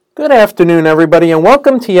Good afternoon, everybody, and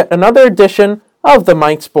welcome to yet another edition of the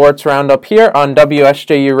Mike Sports Roundup here on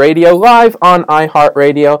WSJU Radio, live on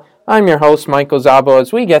iHeartRadio. I'm your host, Michael Zabo,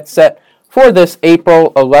 as we get set for this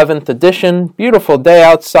April 11th edition. Beautiful day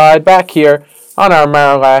outside, back here on our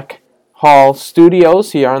Marillac Hall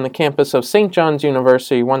studios here on the campus of St. John's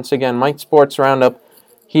University. Once again, Mike Sports Roundup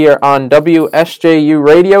here on WSJU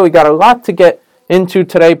Radio. We got a lot to get into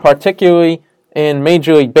today, particularly in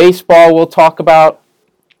Major League Baseball. We'll talk about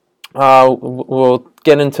we'll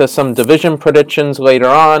get into some division predictions later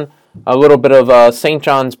on. A little bit of St.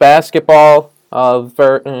 John's basketball.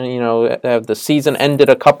 The season ended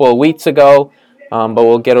a couple of weeks ago, but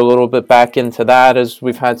we'll get a little bit back into that as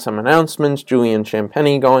we've had some announcements. Julian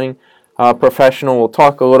Champagnie going professional. We'll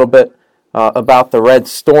talk a little bit about the Red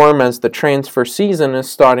Storm as the transfer season is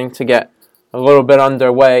starting to get a little bit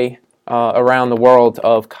underway around the world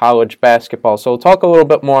of college basketball. So we'll talk a little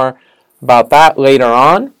bit more about that later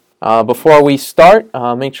on. Before we start,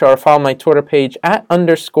 make sure to follow my Twitter page at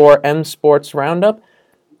 _MSportsRoundup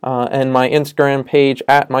and my Instagram page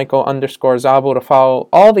at Michael_Zabo to follow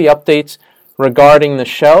all the updates regarding the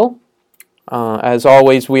show. As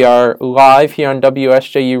always, we are live here on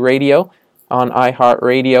WSJU Radio on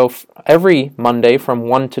iHeartRadio every Monday from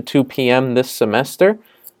 1 to 2 p.m. this semester.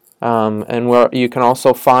 And you can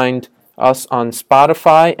also find us on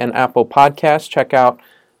Spotify and Apple Podcasts. Check out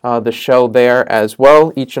the show there as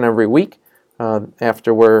well each and every week.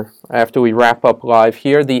 After we wrap up live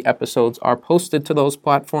here, the episodes are posted to those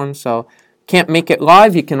platforms. So can't make it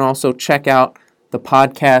live, you can also check out the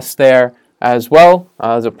podcast there as well.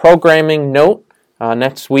 As a programming note,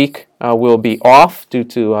 next week we'll be off due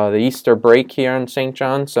to the Easter break here in St.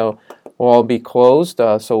 John, so we'll all be closed.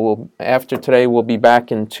 After today, we'll be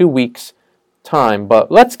back in 2 weeks' time.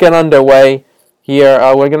 But let's get underway. Here,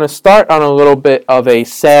 we're going to start on a little bit of a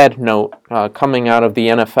sad note coming out of the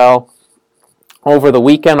NFL. Over the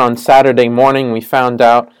weekend, on Saturday morning, we found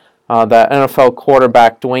out that NFL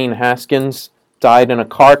quarterback Dwayne Haskins died in a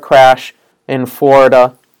car crash in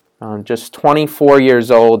Florida, just 24 years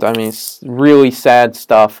old. I mean, it's really sad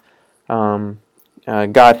stuff.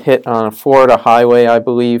 Got hit on a Florida highway, I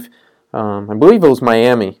believe. I believe it was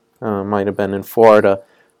Miami, might have been in Florida.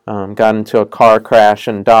 Got into a car crash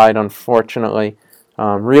and died, unfortunately.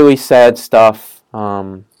 Really sad stuff.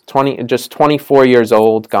 24 years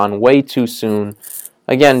old, gone way too soon.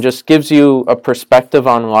 Again, just gives you a perspective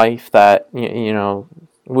on life that,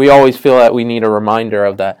 we always feel that we need a reminder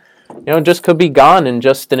of that. Just could be gone in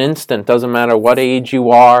just an instant. Doesn't matter what age you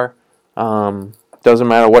are. Doesn't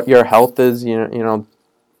matter what your health is.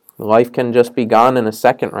 Life can just be gone in a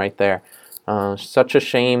second right there. Such a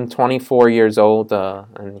shame, 24 years old,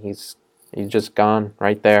 and he's just gone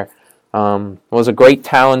right there. Was a great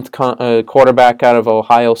talent quarterback out of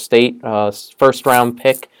Ohio State, first-round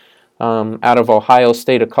pick out of Ohio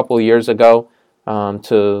State a couple years ago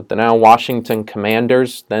to the now Washington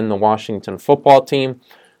Commanders, then the Washington football team.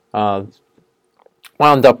 Wound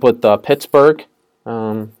up with Pittsburgh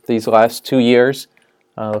these last 2 years.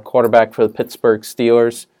 Quarterback for the Pittsburgh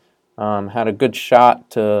Steelers. Had a good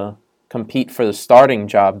shot to compete for the starting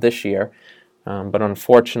job this year, but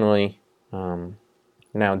unfortunately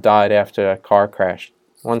now died after a car crash.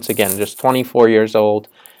 Once again, just 24 years old.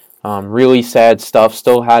 Really sad stuff.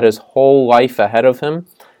 Still had his whole life ahead of him,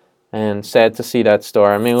 and sad to see that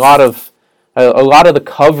story. I mean, a lot of the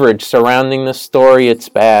coverage surrounding this story, it's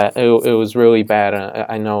bad. It was really bad.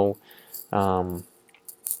 I know.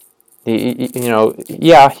 It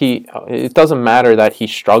doesn't matter that he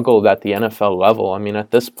struggled at the NFL level. I mean,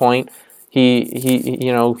 at this point,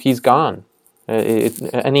 he's gone.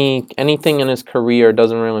 Anything in his career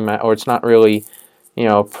doesn't really matter, or it's not really,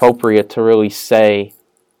 appropriate to really say,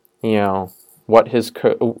 what's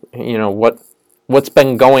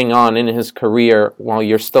been going on in his career while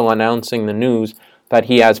you're still announcing the news that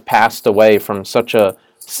he has passed away from such a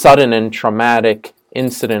sudden and traumatic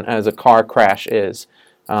incident as a car crash is.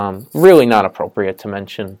 Really not appropriate to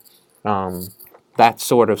mention that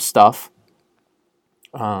sort of stuff.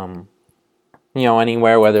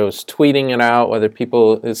 Anywhere, whether it was tweeting it out, whether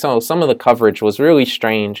some of the coverage was really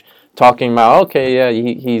strange, talking about,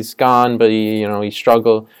 he's gone, but he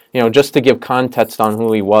struggled, just to give context on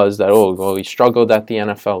who he was, that, he struggled at the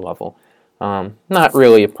NFL level. Not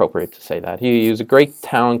really appropriate to say that. He was a great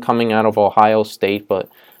talent coming out of Ohio State, but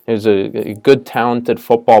he was a good, talented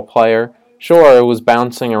football player. Sure, it was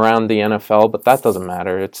bouncing around the NFL, but that doesn't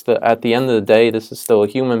matter. At the end of the day, this is still a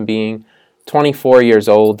human being, 24 years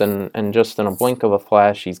old, and just in a blink of a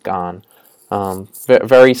flash, he's gone.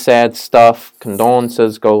 Very sad stuff.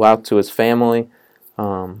 Condolences go out to his family.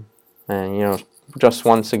 And, just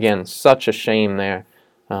once again, such a shame there.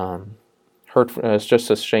 It's just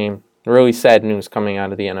a shame. Really sad news coming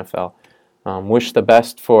out of the NFL. Wish the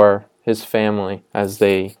best for his family as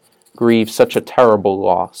they grieve such a terrible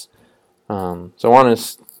loss. So I want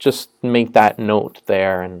to just make that note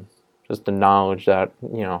there and just acknowledge that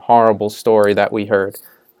horrible story that we heard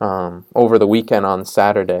over the weekend on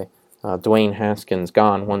Saturday. Dwayne Haskins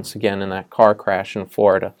gone once again in that car crash in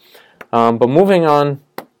Florida. But moving on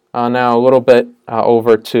now a little bit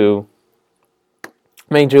over to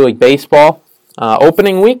Major League Baseball.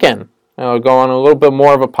 Opening weekend. Go on a little bit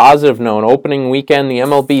more of a positive note. Opening weekend, the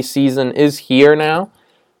MLB season is here now.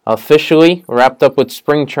 Officially wrapped up with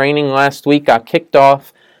spring training last week. Got kicked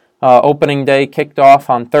off. Opening day kicked off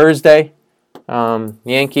on Thursday.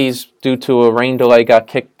 Yankees, due to a rain delay, got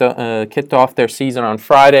kicked off their season on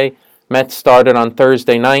Friday. Mets started on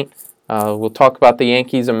Thursday night. We'll talk about the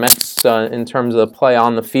Yankees and Mets in terms of the play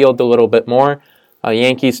on the field a little bit more.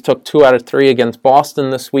 Yankees took 2 out of 3 against Boston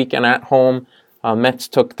this weekend at home. Mets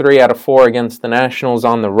took 3 out of 4 against the Nationals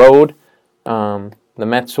on the road. The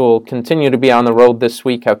Mets will continue to be on the road this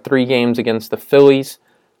week, have 3 games against the Phillies.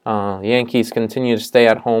 Yankees continue to stay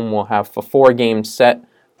at home. We'll have a 4 game set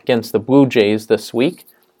against the Blue Jays this week.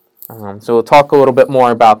 So we'll talk a little bit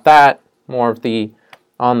more about that, more of the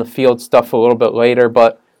on-the-field stuff a little bit later.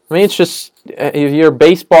 But, I mean, it's just, if you're a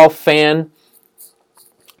baseball fan,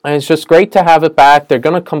 it's just great to have it back. They're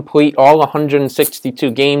going to complete all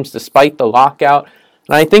 162 games despite the lockout.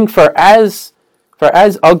 And I think for as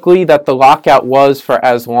ugly that the lockout was, for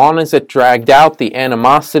as long as it dragged out, the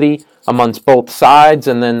animosity amongst both sides,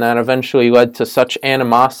 and then that eventually led to such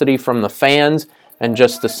animosity from the fans and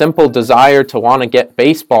just the simple desire to want to get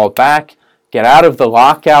baseball back, get out of the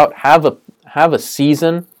lockout, have a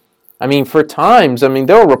season. I mean, for times, there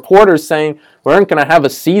were reporters saying we weren't going to have a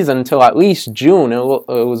season until at least June. It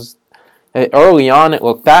was early on, it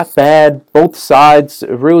looked that bad. Both sides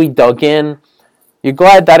really dug in. You're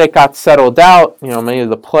glad that it got settled out. Many of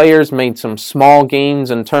the players made some small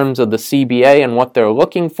gains in terms of the CBA and what they're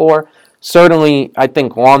looking for. Certainly, I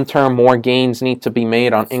think long-term more gains need to be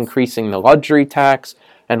made on increasing the luxury tax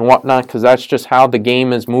and whatnot, because that's just how the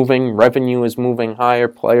game is moving. Revenue is moving higher,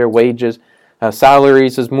 player wages,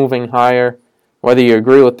 salaries is moving higher. Whether you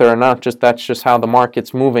agree with it or not, that's just how the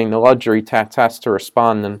market's moving. The luxury tax has to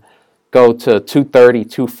respond and go to 230,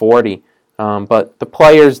 240. But the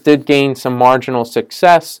players did gain some marginal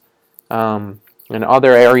success in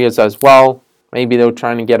other areas as well. Maybe they were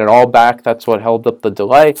trying to get it all back. That's what held up the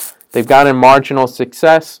delay. They've gotten marginal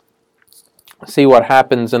success. See what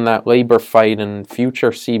happens in that labor fight and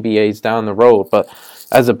future CBAs down the road. But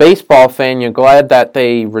as a baseball fan, you're glad that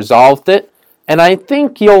they resolved it. And I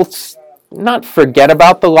think you'll not forget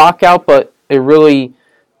about the lockout, but it really,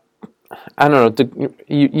 I don't know,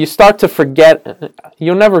 you start to forget.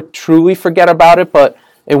 You'll never truly forget about it, but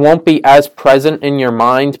it won't be as present in your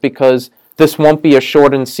mind because this won't be a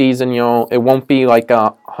shortened season. It won't be like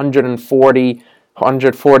a 140,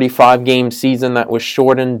 145 game season that was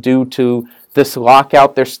shortened due to this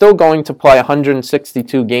lockout. They're still going to play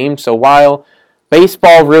 162 games. So while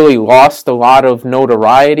baseball really lost a lot of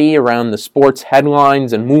notoriety around the sports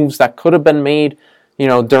headlines and moves that could have been made,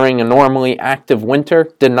 during a normally active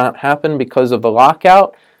winter, did not happen because of the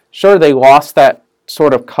lockout. Sure, they lost that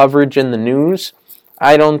sort of coverage in the news.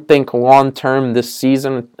 I don't think long-term this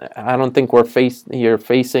season, I don't think you're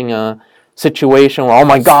facing a situation where, oh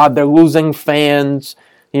my God, they're losing fans.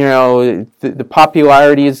 The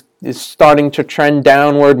popularity is starting to trend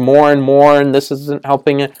downward more and more, and this isn't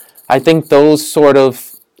helping it. I think those sort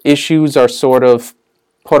of issues are sort of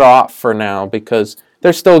put off for now because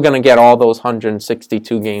they're still going to get all those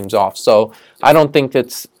 162 games off. So I don't think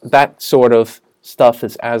that sort of stuff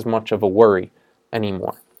is as much of a worry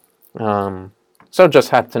anymore. So just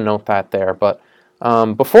had to note that there. But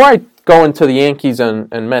before I go into the Yankees and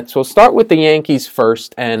Mets, we'll start with the Yankees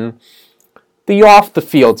first and the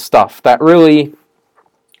off-the-field stuff that really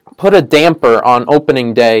put a damper on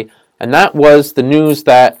opening day, and that was the news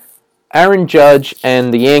that Aaron Judge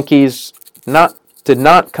and the Yankees did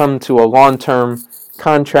not come to a long-term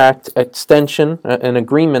contract extension, an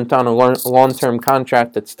agreement on a long-term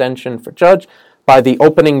contract extension for Judge by the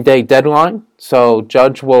opening day deadline. So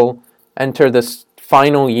Judge will enter this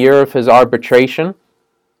final year of his arbitration.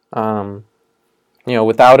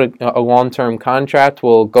 Without a long-term contract,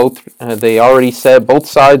 will go through. They already said, both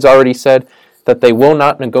sides already said that they will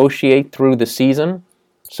not negotiate through the season.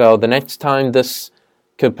 So the next time this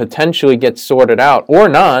could potentially get sorted out or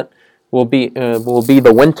not will be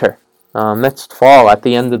the winter, next fall at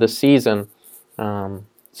the end of the season.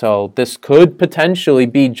 So this could potentially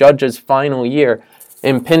be Judge's final year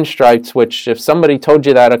in pinstripes, which if somebody told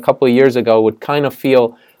you that a couple of years ago would kind of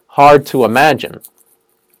feel hard to imagine.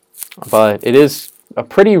 But it is a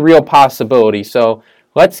pretty real possibility. So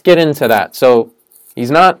let's get into that. So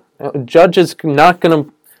Judge is not going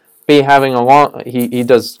to be having he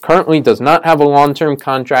currently does not have a long-term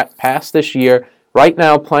contract past this year. Right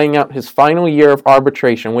now playing out his final year of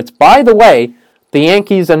arbitration, which, by the way, the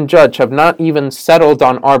Yankees and Judge have not even settled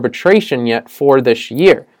on arbitration yet for this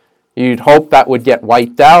year. You'd hope that would get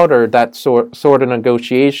wiped out, or that sort of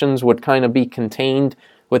negotiations would kind of be contained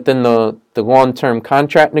within the long-term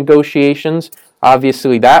contract negotiations.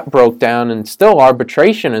 Obviously, that broke down, and still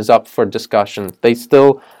arbitration is up for discussion. They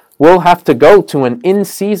still will have to go to an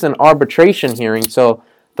in-season arbitration hearing, so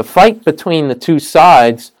the fight between the two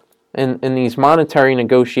sides in these monetary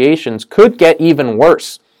negotiations could get even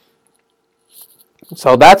worse.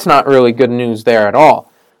 So that's not really good news there at all.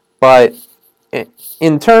 But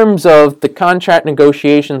in terms of the contract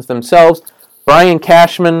negotiations themselves, Brian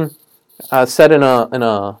Cashman said in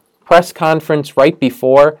a press conference right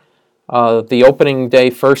before the opening day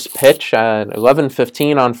first pitch at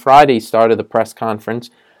 11:15 on Friday, started the press conference,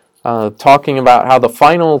 talking about how the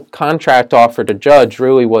final contract offer to Judge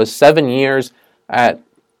really was 7 years at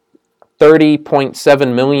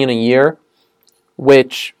 $30.7 million a year,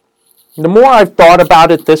 which, the more I've thought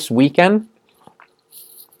about it this weekend,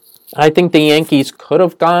 I think the Yankees could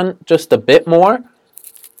have gone just a bit more,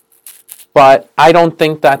 but I don't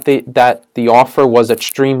think that the offer was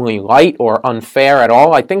extremely light or unfair at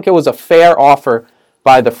all. I think it was a fair offer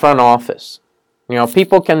by the front office.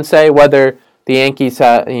 People can say whether the Yankees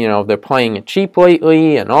they're playing it cheap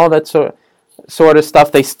lately and all that sort of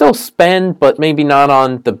stuff. They still spend, but maybe not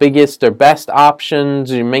on the biggest or best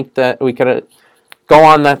options. We could go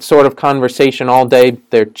on that sort of conversation all day.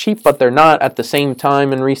 They're cheap, but they're not at the same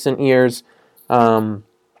time in recent years.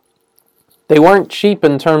 They weren't cheap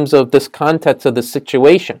in terms of this context of the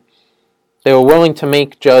situation. They were willing to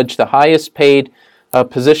make Judge the highest paid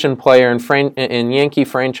position player in Yankee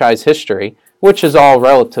franchise history, which is all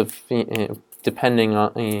relative, depending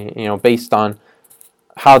on, based on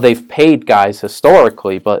how they've paid guys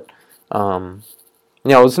historically. But,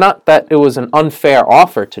 it's not that it was an unfair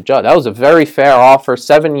offer to Judge. That was a very fair offer,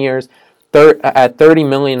 7 years, at $30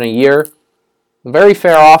 million a year. Very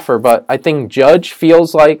fair offer, but I think Judge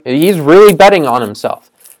feels like he's really betting on himself.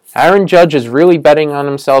 Aaron Judge is really betting on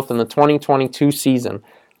himself in the 2022 season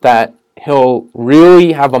that he'll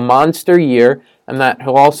really have a monster year and that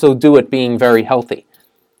he'll also do it being very healthy,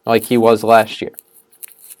 like he was last year.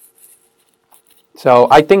 So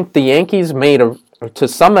I think the Yankees to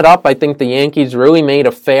sum it up, I think the Yankees really made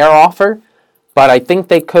a fair offer, but I think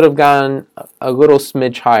they could have gone a little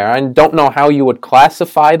smidge higher. I don't know how you would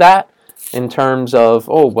classify that in terms of, it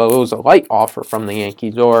was a light offer from the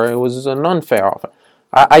Yankees or it was an unfair offer.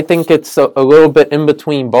 I think it's a little bit in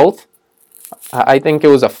between both. I think it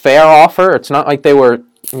was a fair offer. It's not like they were,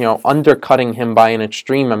 undercutting him by an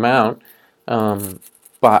extreme amount.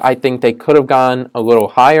 But I think they could have gone a little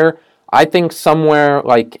higher. I think somewhere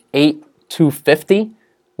like $8,250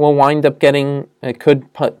 will wind up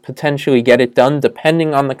could potentially get it done,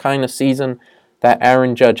 depending on the kind of season that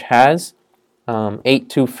Aaron Judge has.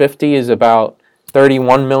 $8,250 is about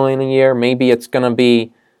 $31 million a year. Maybe it's going to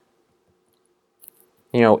be,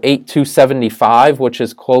 $8,275, which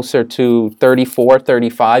is closer to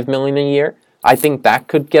 $35 million a year. I think that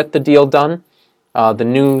could get the deal done. The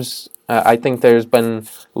news, I think there's been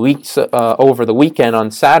leaks over the weekend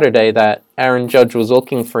on Saturday that Aaron Judge was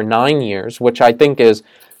looking for 9 years, which I think is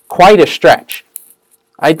quite a stretch.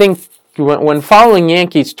 I think when following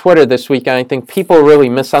Yankees Twitter this weekend, I think people really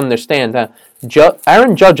misunderstand that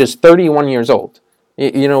Aaron Judge is 31 years old.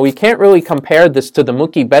 We can't really compare this to the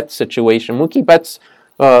Mookie Betts situation. Mookie Betts,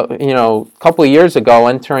 a couple of years ago,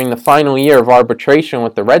 entering the final year of arbitration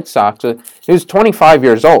with the Red Sox, he was 25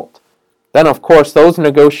 years old. Then, of course, those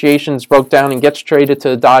negotiations broke down and gets traded to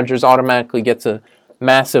the Dodgers, automatically gets a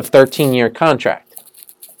massive 13-year contract.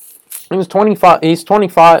 He's 25.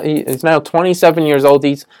 He's now 27 years old.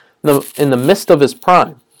 He's in the midst of his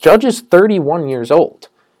prime. Judge is 31 years old.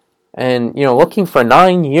 And, looking for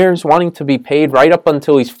 9 years, wanting to be paid right up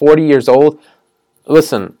until he's 40 years old.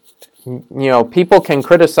 Listen, people can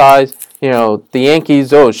criticize, the Yankees,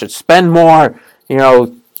 should spend more,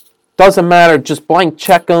 doesn't matter, just blank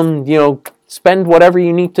check them, spend whatever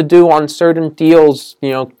you need to do on certain deals,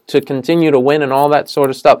 to continue to win and all that sort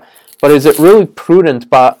of stuff. But is it really prudent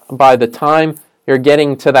by the time you're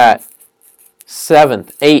getting to that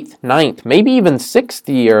 7th, 8th, 9th, maybe even 6th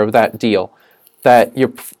year of that deal, that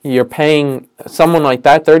you're paying someone like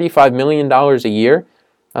that $35 million a year?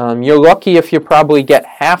 You're lucky if you probably get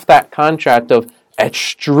half that contract of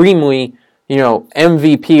extremely,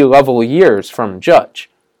 MVP level years from Judge.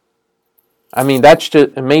 I mean, that's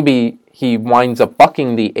just, maybe he winds up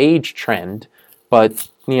bucking the age trend, but,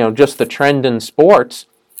 just the trend in sports,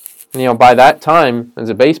 by that time, as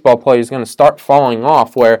a baseball player, he's going to start falling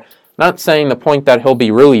off, where, not saying the point that he'll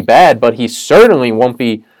be really bad, but he certainly won't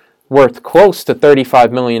be worth close to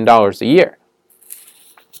 $35 million a year.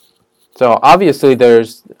 So obviously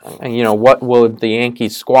there's, what will the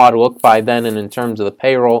Yankees squad look by then, and in terms of the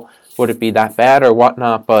payroll, would it be that bad or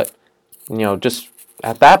whatnot? But, just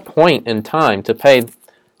at that point in time, to pay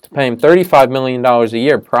him $35 million a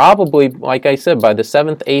year, probably, like I said, by the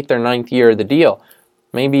 7th, 8th, or 9th year of the deal,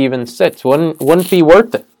 maybe even 6th, wouldn't be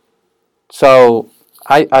worth it. So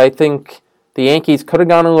I think the Yankees could have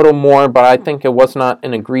gone a little more, but I think it was not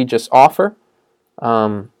an egregious offer.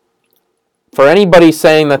 For anybody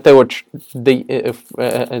saying that they were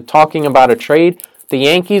talking about a trade, the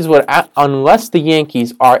Yankees would, unless the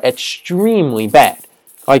Yankees are extremely bad,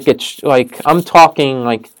 I'm talking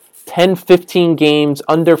like 10, 15 games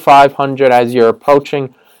under 500 as you're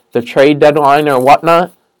approaching the trade deadline or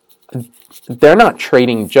whatnot, they're not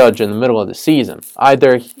trading Judge in the middle of the season.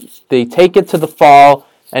 Either they take it to the fall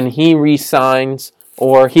and he re-signs,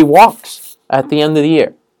 or he walks at the end of the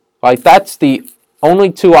year. That's the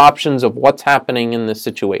only two options of what's happening in this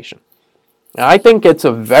situation. Now, I think it's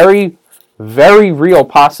a very, very real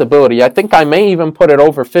possibility. I think I may even put it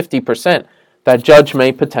over 50% that Judge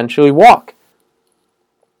may potentially walk.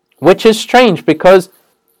 Which is strange, because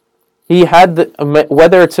he had,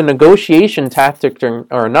 whether it's a negotiation tactic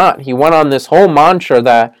or not, he went on this whole mantra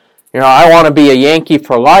that, I want to be a Yankee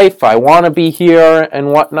for life, I want to be here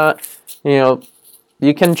and whatnot.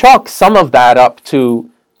 You can chalk some of that up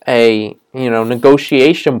to a,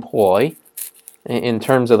 negotiation ploy in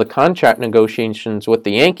terms of the contract negotiations with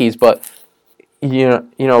the Yankees, but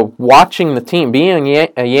watching the team, being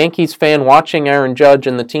a Yankees fan, watching Aaron Judge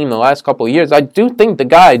and the team the last couple of years, I do think the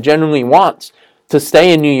guy genuinely wants to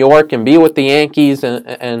stay in New York and be with the Yankees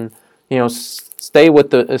and stay in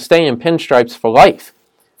pinstripes for life.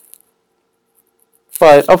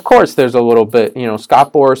 But of course, there's a little bit,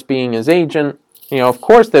 Scott Boras being his agent, of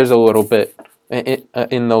course, there's a little bit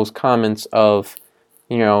in those comments of,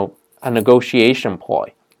 a negotiation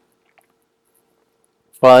ploy.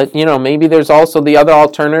 But, maybe there's also the other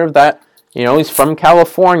alternative that, he's from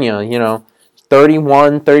California,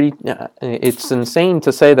 31, 30. It's insane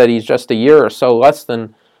to say that he's just a year or so less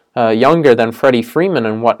than, younger than Freddie Freeman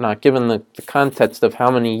and whatnot, given the context of how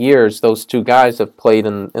many years those two guys have played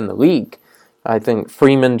in the league. I think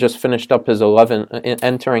Freeman just finished up his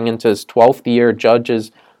entering into his 12th year. Judge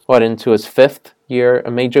is, into his 5th year,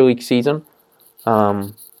 a major league season.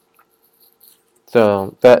 So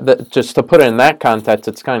that just to put it in that context,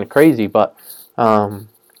 it's kind of crazy. But at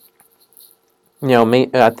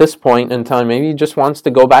this point in time, maybe he just wants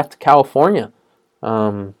to go back to California.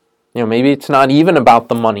 Maybe it's not even about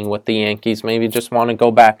the money with the Yankees. Maybe just want to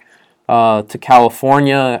go back to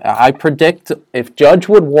California. I predict if Judge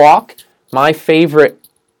would walk, my favorite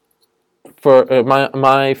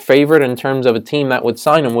my favorite in terms of a team that would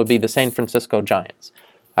sign him would be the San Francisco Giants.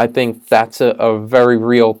 I think that's a very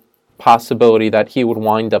real possibility that he would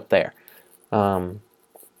wind up there. What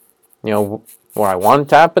I want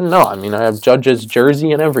to happen? No. I mean, I have Judge's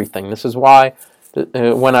jersey and everything. This is why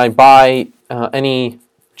when I buy any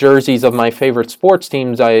jerseys of my favorite sports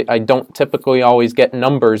teams, I don't typically always get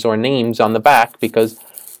numbers or names on the back, because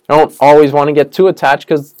I don't always want to get too attached,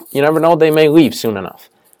 because you never know, they may leave soon enough.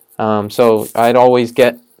 So I'd always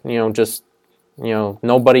get, just,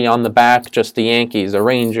 nobody on the back, just the Yankees, a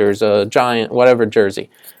Rangers, a Giant, whatever jersey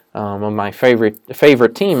of my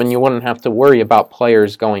favorite team, and you wouldn't have to worry about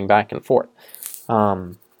players going back and forth.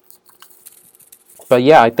 But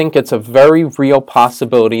yeah, I think it's a very real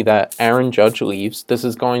possibility that Aaron Judge leaves. This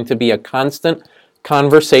is going to be a constant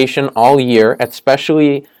conversation all year,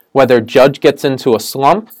 especially whether Judge gets into a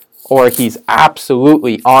slump or he's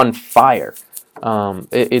absolutely on fire.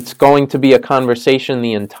 It's going to be a conversation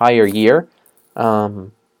the entire year,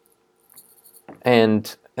 and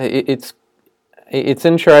it's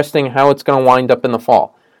interesting how it's going to wind up in the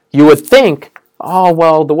fall. You would think,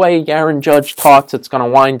 the way Aaron Judge talks, it's going to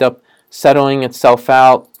wind up settling itself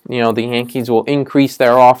out. The Yankees will increase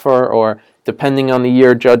their offer, or depending on the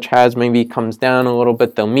year Judge has, maybe it comes down a little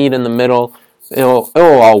bit. They'll meet in the middle. It'll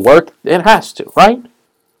all work. It has to, right?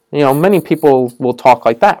 Many people will talk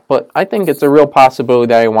like that, but I think it's a real possibility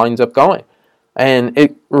that he winds up going. And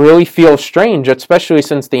it really feels strange, especially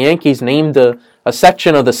since the Yankees named a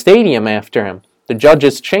section of the stadium after him, the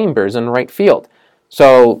Judge's Chambers in right field.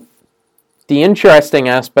 So the interesting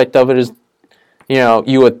aspect of it is,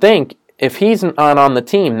 you would think if he's not on the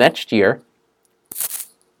team next year,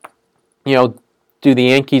 do the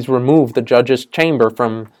Yankees remove the judge's chamber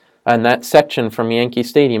from and that section from Yankee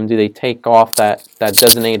Stadium? Do they take off that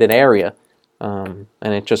designated area, and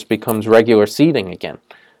it just becomes regular seating again?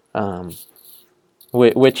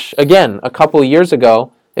 Which, again, a couple of years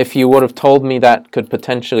ago, if you would have told me that could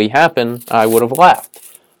potentially happen, I would have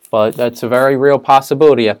laughed. But that's a very real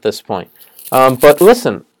possibility at this point. But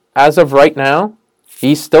listen, as of right now,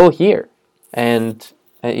 he's still here. And,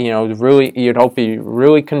 really, you'd hope he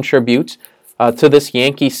really contributes to this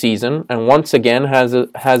Yankee season. And once again, has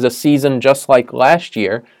a season just like last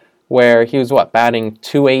year, where he was, batting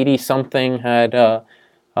 280-something, had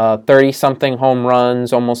 30-something home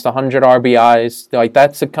runs, almost 100 RBIs. Like,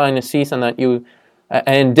 that's the kind of season that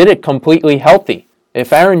and did it completely healthy.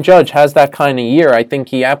 If Aaron Judge has that kind of year, I think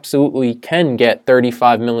he absolutely can get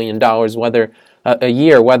 $35 million a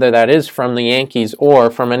year, whether that is from the Yankees or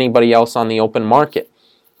from anybody else on the open market.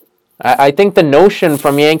 I think the notion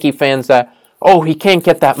from Yankee fans that, he can't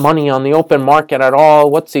get that money on the open market at all,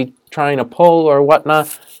 what's he trying to pull or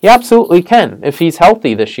whatnot, he absolutely can if he's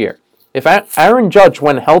healthy this year. If Aaron Judge,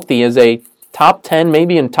 when healthy, is a top 10,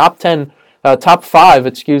 maybe in top 5,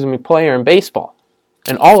 player in baseball,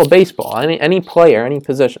 in all of baseball, any player, any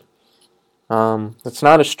position, it's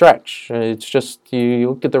not a stretch. It's just you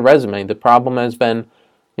look at the resume. The problem has been,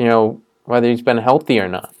 whether he's been healthy or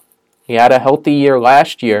not. He had a healthy year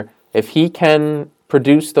last year. If he can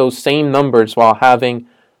produce those same numbers while having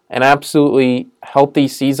an absolutely healthy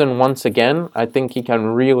season once again, I think he can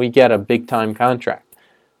really get a big-time contract.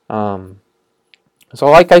 So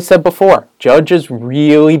like I said before, Judge is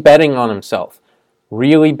really betting on himself.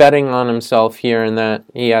 Really betting on himself here in that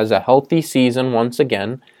he has a healthy season once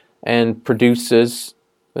again and produces,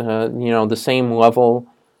 the same level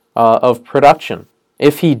of production.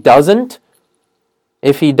 If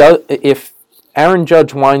Aaron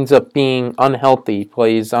Judge winds up being unhealthy,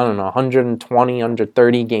 plays, 120,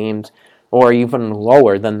 130 games, or even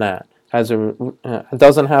lower than that,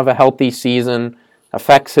 doesn't have a healthy season,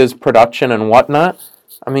 affects his production and whatnot,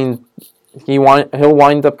 he'll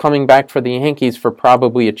wind up coming back for the Yankees for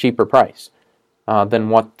probably a cheaper price than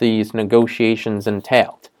what these negotiations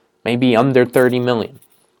entailed. Maybe under $30 million.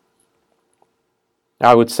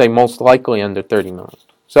 I would say most likely under $30 million.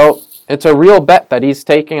 So it's a real bet that he's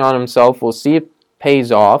taking on himself. We'll see if it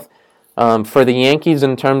pays off. For the Yankees,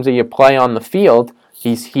 in terms of your play on the field,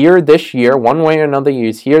 he's here this year, one way or another.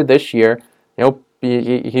 He's here this year.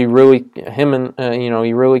 He really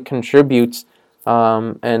contributes.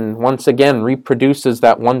 And once again reproduces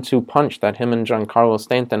that 1-2 punch that him and Giancarlo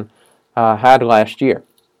Stanton had last year.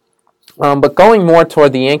 But going more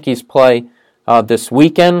toward the Yankees' play this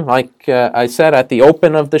weekend, like I said at the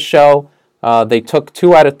open of the show, they took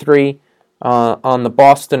 2 out of 3 on the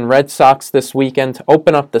Boston Red Sox this weekend to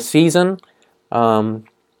open up the season.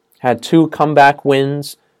 Had 2 comeback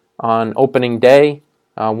wins on opening day,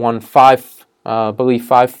 won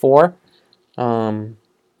 5-4.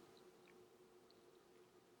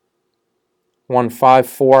 Won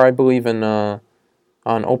 5-4, I believe, on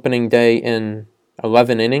opening day in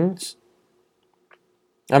 11 innings.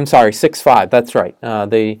 I'm sorry, 6-5. That's right.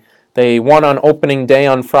 They won on opening day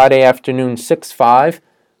on Friday afternoon, 6-5,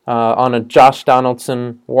 on a Josh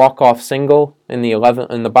Donaldson walk-off single in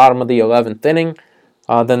the bottom of the 11th inning.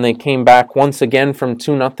 Then they came back once again from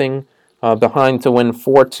 2-0 behind to win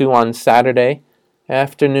 4-2 on Saturday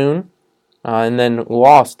afternoon, and then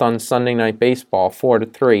lost on Sunday Night Baseball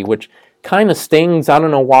 4-3, which kind of stings. I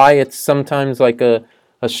don't know why. It's sometimes like a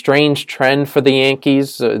strange trend for the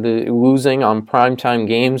Yankees, the losing on primetime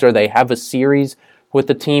games, or they have a series with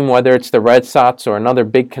the team, whether it's the Red Sox or another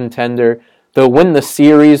big contender. They'll win the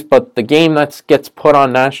series, but the game that gets put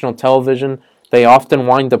on national television, they often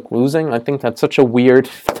wind up losing. I think that's such a weird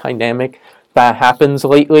dynamic that happens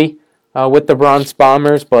lately with the Bronx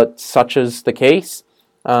Bombers, but such is the case.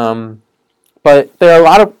 But there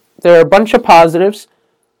are a bunch of positives.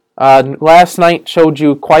 Last night showed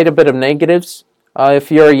you quite a bit of negatives.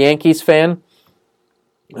 If you're a Yankees fan,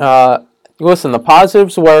 listen, the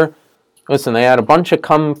positives were, they had a bunch of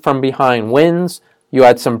come-from-behind wins. You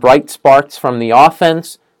had some bright sparks from the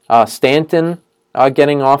offense. Stanton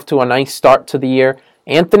getting off to a nice start to the year.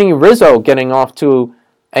 Anthony Rizzo getting off to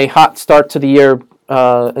a hot start to the year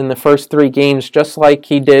in the first 3 games, just like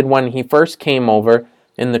he did when he first came over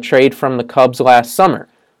in the trade from the Cubs last summer.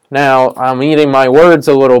 Now, I'm eating my words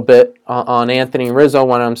a little bit on Anthony Rizzo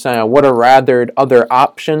when I'm saying I would have rathered other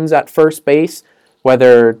options at first base,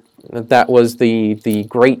 whether that was the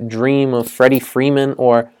great dream of Freddie Freeman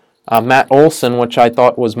or Matt Olson, which I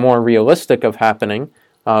thought was more realistic of happening.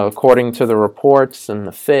 according to the reports and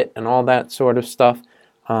the fit and all that sort of stuff.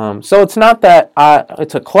 So it's not that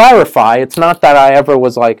to clarify, it's not that I ever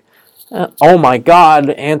was like, oh my God,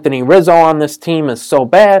 Anthony Rizzo on this team is so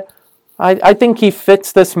bad. I think he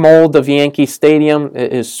fits this mold of Yankee Stadium.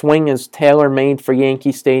 His swing is tailor-made for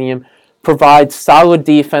Yankee Stadium. Provides solid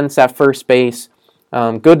defense at first base,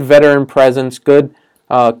 good veteran presence, good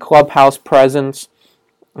clubhouse presence.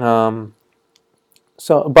 But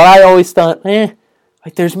I always thought, like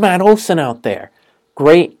there's Matt Olson out there,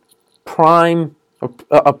 great prime,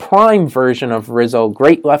 a prime version of Rizzo,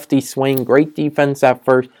 great lefty swing, great defense at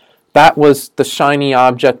first. That was the shiny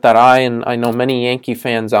object that I know many Yankee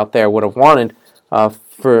fans out there would have wanted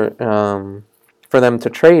for them to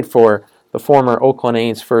trade for the former Oakland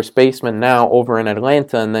A's first baseman, now over in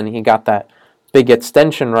Atlanta, and then he got that big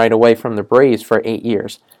extension right away from the Braves for 8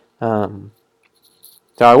 years. So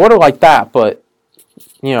I would have liked that, but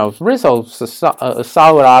Rizzo's a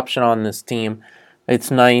solid option on this team. It's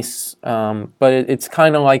nice, but it's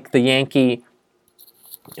kind of like the Yankee.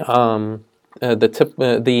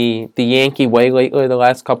 The Yankee way lately, the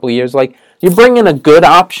last couple of years. Like, you bring in a good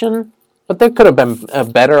option, but there could have been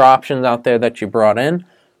better options out there that you brought in.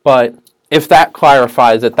 But if that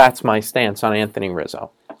clarifies it, that's my stance on Anthony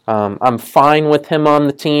Rizzo. I'm fine with him on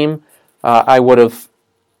the team. I'll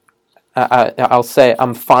say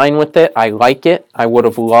I'm fine with it. I like it. I would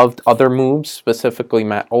have loved other moves, specifically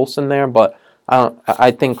Matt Olson there, but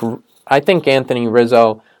I think Anthony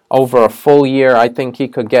Rizzo, over a full year, I think he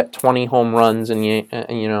could get 20 home runs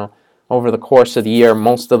over the course of the year,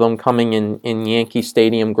 most of them coming in Yankee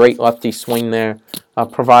Stadium. Great lefty swing there.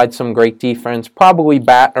 Provide some great defense. Probably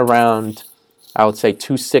bat around, I would say,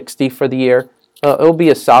 260 for the year. It'll be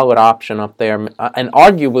a solid option up there, and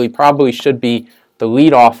arguably probably should be the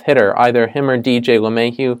leadoff hitter, either him or DJ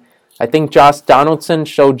LeMahieu. I think Josh Donaldson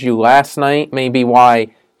showed you last night maybe why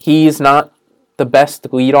he's not the best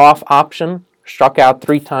leadoff option. Struck out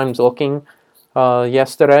 3 times looking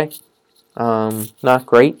yesterday. Not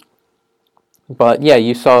great. But yeah,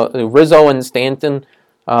 you saw Rizzo and Stanton,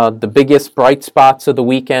 the biggest bright spots of the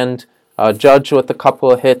weekend. Judge with a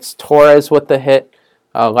couple of hits. Torres with the hit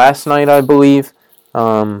last night, I believe.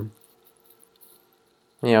 So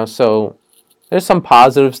there's some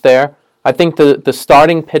positives there. I think the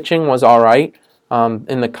starting pitching was all right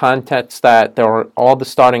in the context that there were all the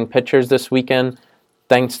starting pitchers this weekend.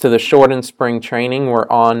 Thanks to the shortened spring training, we're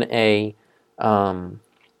on a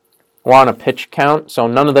pitch count, so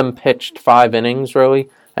none of them pitched 5 innings really.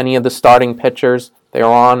 Any of the starting pitchers, they were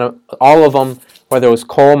on all of them, whether it was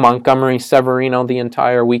Cole, Montgomery, Severino, the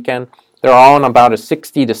entire weekend. They're all on about a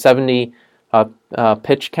 60 to 70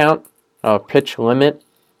 pitch count, pitch limit,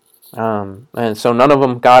 and so none of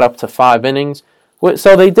them got up to 5 innings.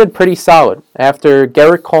 So they did pretty solid. After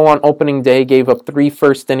Gerrit Cole on opening day gave up 3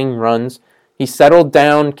 first-inning runs, he settled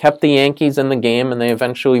down, kept the Yankees in the game, and they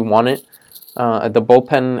eventually won it. The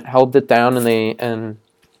bullpen held it down, and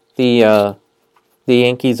the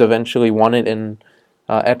Yankees eventually won it in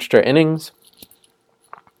extra innings.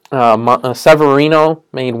 Severino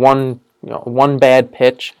made one bad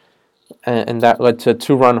pitch, and that led to a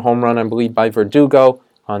 2-run home run, I believe, by Verdugo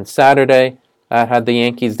on Saturday. That had the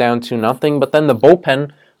Yankees down 2-0, but then the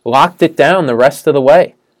bullpen locked it down the rest of the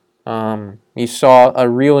way. You saw a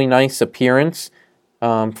really nice appearance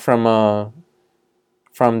from the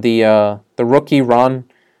rookie Ron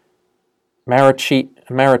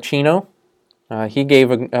Marachino. He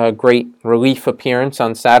gave a great relief appearance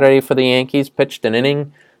on Saturday for the Yankees. Pitched an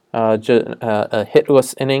inning, a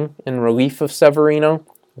hitless inning in relief of Severino,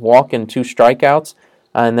 walk and 2 strikeouts,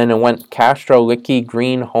 and then it went Castro, Licky,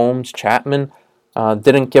 Green, Holmes, Chapman.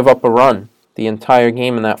 Didn't give up a run the entire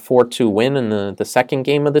game in that 4-2 win in the second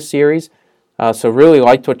game of the series. So really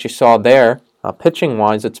liked what you saw there,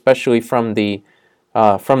 pitching-wise, especially from the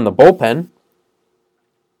bullpen.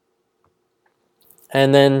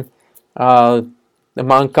 And then the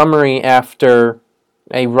Montgomery, after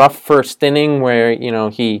a rough first inning where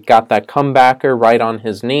he got that comebacker right on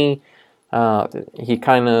his knee, he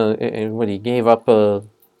kind of he gave up I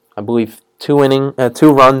believe 2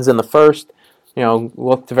 runs in the first.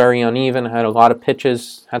 Looked very uneven, had a lot of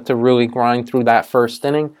pitches, had to really grind through that first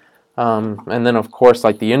inning. And then, of course,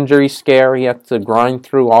 like the injury scare, he had to grind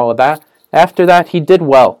through all of that. After that, he did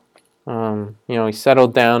well. He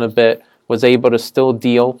settled down a bit, was able to still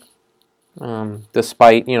deal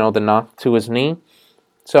despite, the knock to his knee.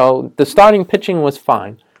 So the starting pitching was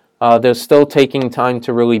fine. They're still taking time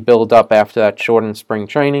to really build up after that shortened spring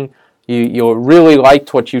training. You really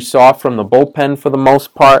liked what you saw from the bullpen for the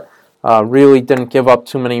most part. Really didn't give up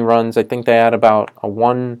too many runs. I think they had about a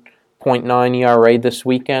 1.9 ERA this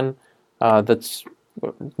weekend. That's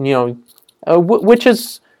which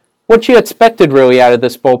is what you expected really out of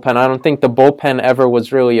this bullpen. I don't think the bullpen ever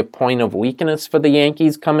was really a point of weakness for the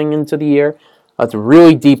Yankees coming into the year. It's a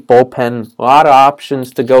really deep bullpen, a lot of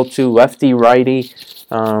options to go to, lefty, righty,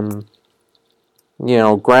 ground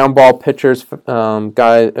ball pitchers,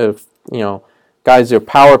 guys who are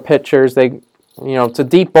power pitchers. It's a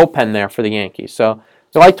deep bullpen there for the Yankees. So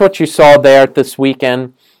I liked what you saw there this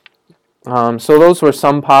weekend. So those were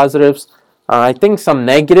some positives. I think some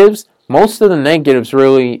negatives. Most of the negatives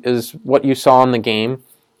really is what you saw in the game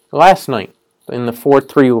last night in the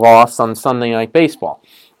 4-3 loss on Sunday Night Baseball.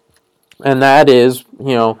 And that is,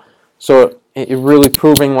 so it really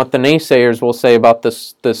proving what the naysayers will say about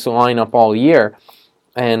this lineup all year.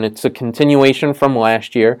 And it's a continuation from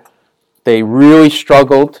last year. They really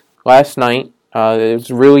struggled last night. It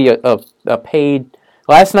was really a page.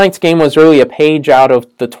 Last night's game was really a page out of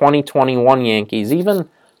the 2021 Yankees. Even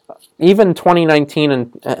 2019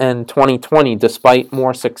 and 2020, despite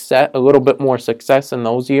more success, a little bit more success in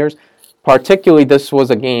those years. Particularly, this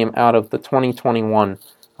was a game out of the 2021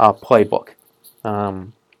 playbook.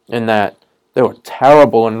 In that they were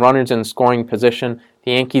terrible in runners in scoring position.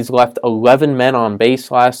 The Yankees left 11 men on base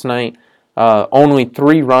last night. Only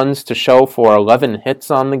 3 runs to show for 11 hits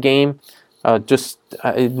on the game. Just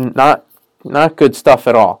not good stuff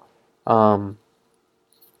at all.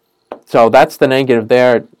 So that's the negative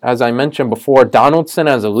there. As I mentioned before, Donaldson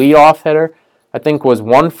as a leadoff hitter, I think was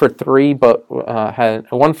 1 for 3, but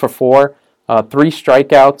had 1 for 4, 3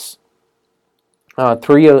 strikeouts. All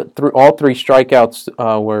 3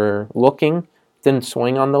 strikeouts were looking. Didn't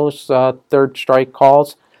swing on those third strike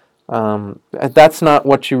calls. That's not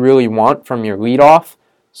what you really want from your leadoff.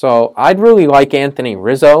 So I'd really like Anthony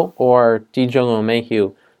Rizzo or DJ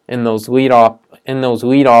LeMahieu in those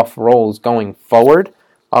leadoff roles going forward.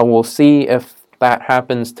 We'll see if that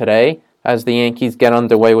happens today as the Yankees get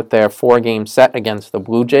underway with their 4-game set against the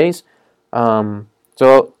Blue Jays.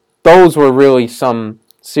 So those were really some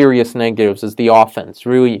serious negatives, as the offense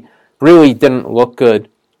really didn't look good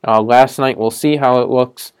last night. We'll see how it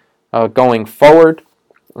looks going forward.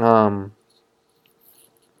 But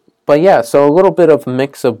yeah, so a little bit of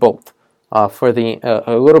mix of both a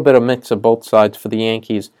little bit of mix of both sides for the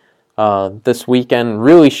Yankees this weekend.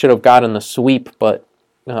 Really should have gotten the sweep, but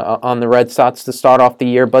on the Red Sox to start off the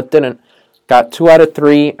year, but didn't. Got 2 out of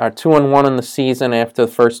 3, are 2-1 in the season after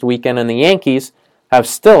the first weekend, and the Yankees have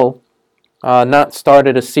still not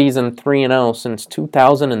started a season 3-0 since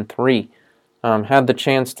 2003. Had the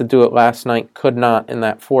chance to do it last night, could not in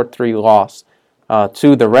that 4-3 loss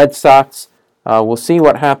to the Red Sox. We'll see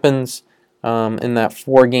what happens in that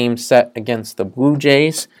 4-game set against the Blue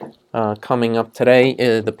Jays coming up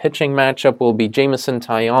today. The pitching matchup will be Jameson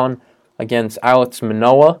Taillon against Alex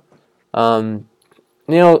Manoah.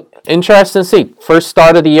 Interesting to see. First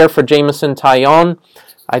start of the year for Jameson Taillon.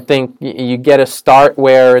 I think you get a start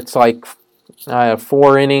where it's like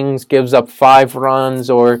 4 innings, gives up 5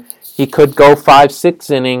 runs, or he could go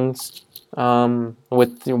 5-6 innings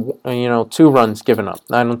with 2 runs given up.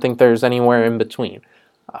 I don't think there's anywhere in between.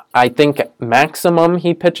 I think maximum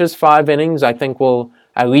he pitches 5 innings. I think we'll,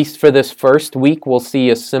 at least for this first week, we'll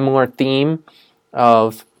see a similar theme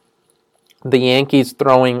of the Yankees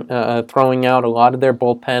throwing out a lot of their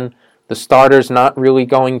bullpen. The starters not really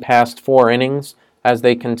going past 4 innings as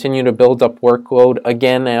they continue to build up workload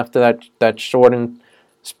again after that shortened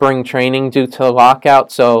spring training due to the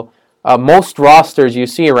lockout. So most rosters you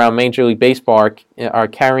see around Major League Baseball are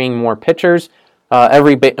carrying more pitchers.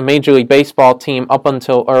 Every Major League Baseball team up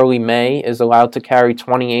until early May is allowed to carry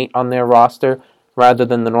 28 on their roster rather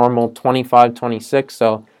than the normal 25, 26.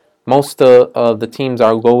 So most of the teams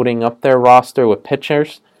are loading up their roster with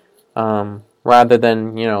pitchers rather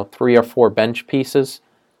than 3 or 4 bench pieces.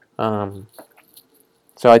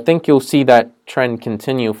 So I think you'll see that trend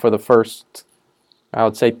continue for the first, I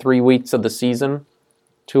would say, 3 weeks of the season.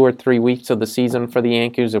 2 or 3 weeks of the season for the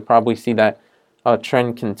Yankees. You'll probably see that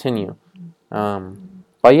trend continue.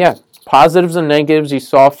 But yeah, positives and negatives you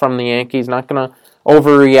saw from the Yankees. Not going to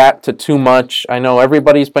overreact to too much. I know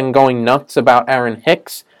everybody's been going nuts about Aaron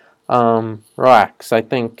Hicks. Relax. I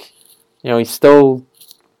think he's still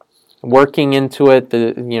working into it.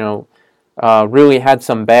 Really had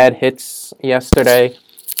some bad hits yesterday.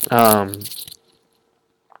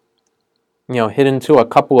 Hit into a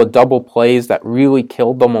couple of double plays that really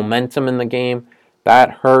killed the momentum in the game.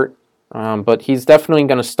 That hurt. But he's definitely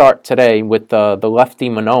going to start today with the lefty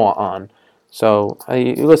Manoah on. So,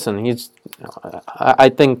 I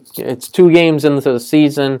think it's 2 games into the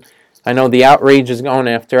season. I know the outrage is going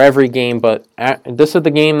after every game, but this is the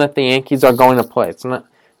game that the Yankees are going to play. It's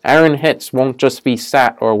Aaron Hicks won't just be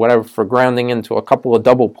sat or whatever for grounding into a couple of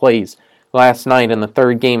double plays last night in the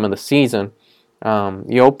third game of the season.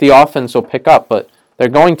 You hope the offense will pick up, but they're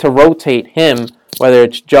going to rotate him, whether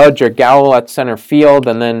it's Judge or Gallo at center field,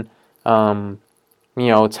 and then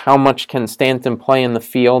it's how much can Stanton play in the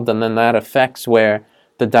field, and then that affects where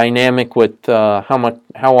the dynamic with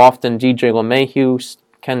how often DJ LeMahieu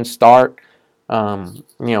can start.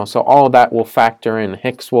 So all of that will factor in.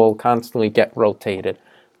 Hicks will constantly get rotated.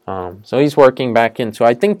 So he's working back into.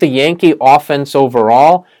 I think the Yankee offense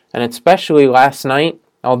overall, and especially last night,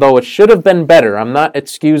 although it should have been better, I'm not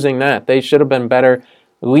excusing that. They should have been better,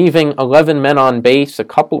 leaving 11 men on base, a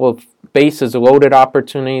couple of bases loaded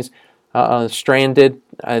opportunities stranded.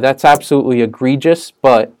 That's absolutely egregious,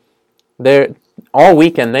 but all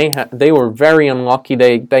weekend they were very unlucky.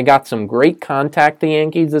 They got some great contact, the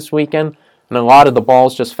Yankees, this weekend, and a lot of the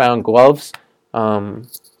balls just found gloves.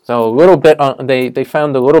 So a little bit, they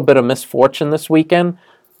found a little bit of misfortune this weekend,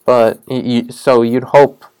 but so you'd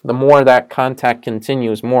hope the more that contact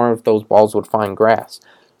continues, more of those balls would find grass.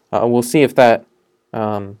 We'll see if that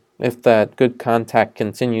good contact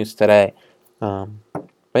continues today. But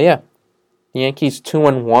yeah, Yankees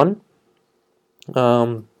 2-1.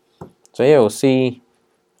 So yeah, we'll see.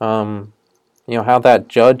 How that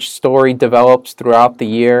Judge story develops throughout the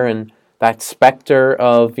year, and that specter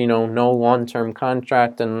of no long-term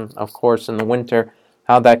contract, and of course in the winter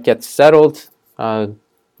how that gets settled.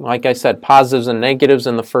 Like I said, positives and negatives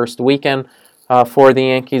in the first weekend for the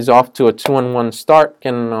Yankees, off to a 2-1 start,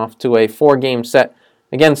 and off to a 4-game set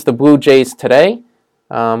against the Blue Jays today.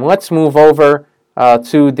 Let's move over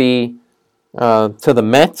to the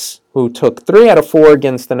Mets, who took 3 out of 4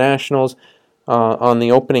 against the Nationals on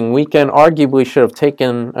the opening weekend. Arguably should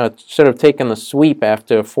have taken the sweep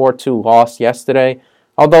after a 4-2 loss yesterday.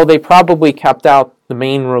 Although they probably kept out the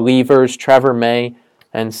main relievers, Trevor May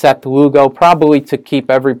and Seth Lugo, probably to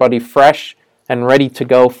keep everybody fresh and ready to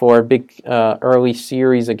go for a big early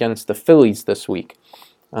series against the Phillies this week.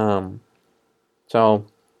 So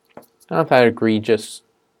not that egregious.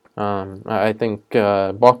 I think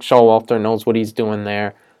Buck Showalter knows what he's doing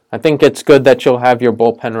there. I think it's good that you'll have your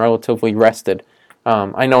bullpen relatively rested.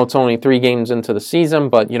 I know it's only 3 games into the season,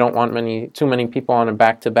 but you don't want too many people on a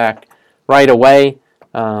back-to-back right away.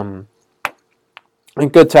 And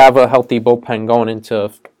good to have a healthy bullpen going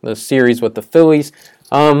into the series with the Phillies.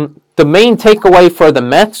 The main takeaway for the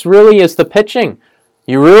Mets really is the pitching.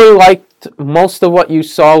 You really liked most of what you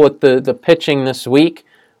saw with the pitching this week.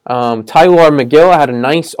 Tylor Megill had a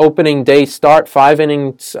nice opening day start, 5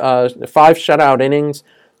 shutout innings,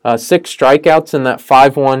 6 strikeouts in that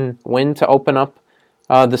 5-1 win to open up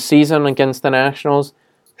the season against the Nationals.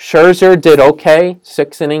 Scherzer did okay,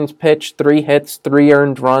 6 innings pitched, 3 hits, 3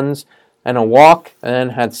 earned runs, and a walk,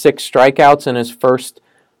 and had 6 strikeouts in his first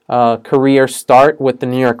career start with the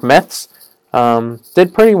New York Mets.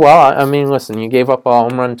 Did pretty well. I mean, listen, you gave up a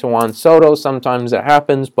home run to Juan Soto. Sometimes it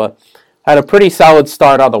happens, but had a pretty solid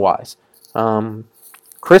start otherwise.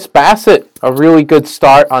 Chris Bassett, a really good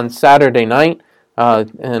start on Saturday night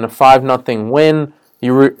in a 5-0 win.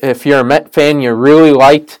 If you're a Met fan, you really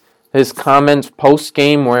liked his comments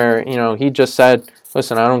post-game where, he just said,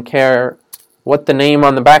 listen, I don't care what the name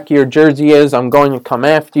on the back of your jersey is, I'm going to come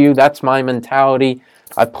after you. That's my mentality.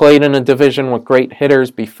 I played in a division with great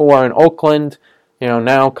hitters before in Oakland.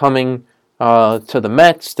 Now coming to the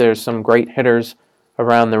Mets, there's some great hitters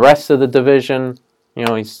around the rest of the division.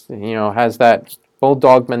 He's has that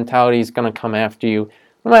bulldog mentality. He's going to come after you,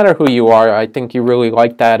 no matter who you are. I think you really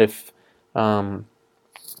like that. If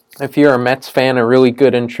you're a Mets fan, a really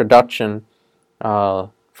good introduction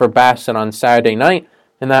for Bassett on Saturday night.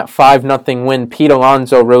 In that 5-0 win, Pete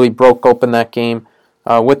Alonso really broke open that game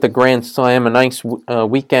with the grand slam. A nice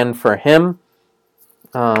weekend for him.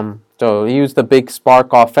 So he used the big spark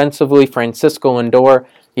offensively. Francisco Lindor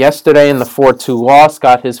yesterday in the 4-2 loss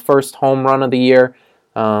got his first home run of the year.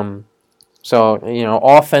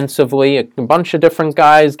 Offensively, a bunch of different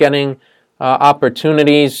guys getting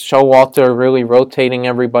opportunities. Showalter really rotating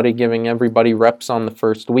everybody, giving everybody reps on the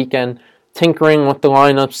first weekend, tinkering with the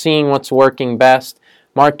lineup, seeing what's working best.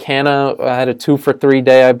 Mark Canha had a 2-for-3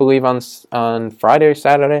 day, I believe, on Friday or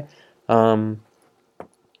Saturday.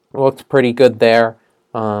 Looked pretty good there.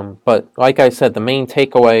 But like I said, the main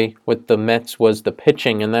takeaway with the Mets was the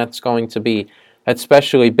pitching, and that's going to be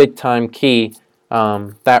especially big-time key,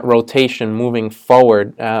 that rotation moving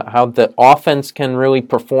forward, how the offense can really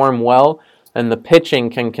perform well, and the pitching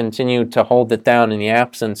can continue to hold it down in the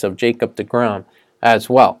absence of Jacob deGrom as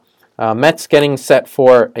well. Mets getting set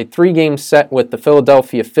for a 3-game set with the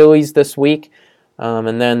Philadelphia Phillies this week,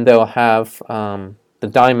 and then they'll have the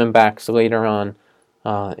Diamondbacks later on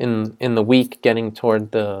in the week, getting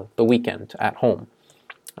toward the weekend at home.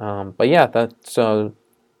 But yeah, that's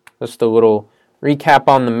just a little recap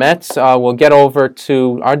on the Mets. We'll get over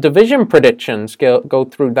to our division predictions. Go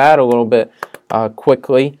through that a little bit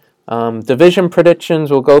quickly. Division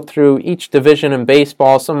predictions. We'll go through each division in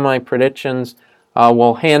baseball. Some of my predictions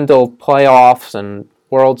will handle playoffs and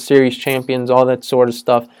World Series champions, all that sort of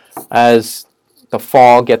stuff. As the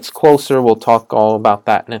fall gets closer, we'll talk all about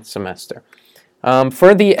that next semester.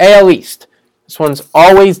 For the AL East, this one's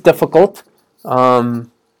always difficult.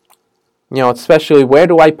 Especially where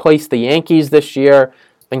do I place the Yankees this year?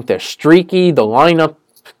 I think they're streaky. The lineup,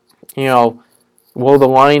 will the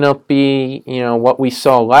lineup be, what we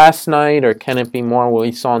saw last night, or can it be more what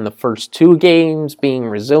we saw in the first two games, being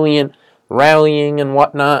resilient, rallying, and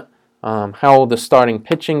whatnot? How will the starting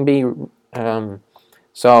pitching be?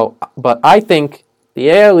 But I think the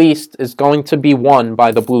AL East is going to be won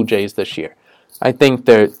by the Blue Jays this year. I think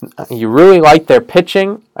you really like their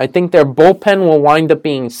pitching. I think their bullpen will wind up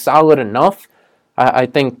being solid enough. I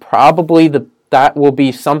think probably that will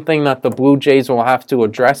be something that the Blue Jays will have to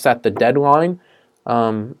address at the deadline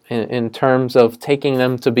in terms of taking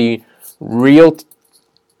them to be real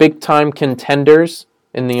big-time contenders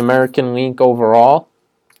in the American League overall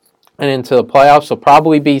and into the playoffs.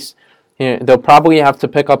 They'll probably have to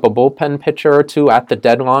pick up a bullpen pitcher or two at the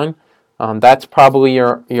deadline. That's probably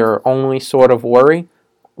your only sort of worry.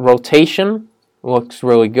 Rotation looks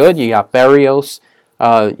really good. You got Berrios,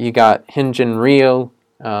 you got Hyun-Jin Ryu,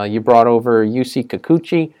 you brought over Yusei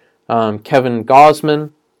Kikuchi, Kevin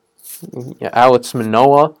Gausman, Alex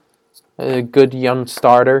Manoah, a good young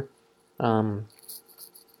starter.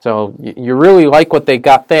 So you really like what they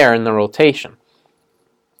got there in the rotation.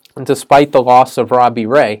 And despite the loss of Robbie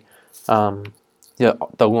Ray, the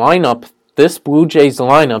lineup, this Blue Jays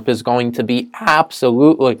lineup is going to be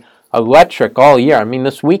absolutely electric all year. I mean,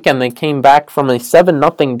 this weekend they came back from a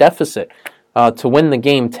 7-0 deficit to win the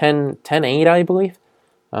game 10-8, I believe.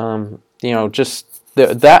 Just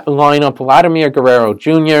that lineup, Vladimir Guerrero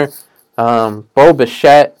Jr., Bo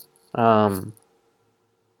Bichette, Teoscar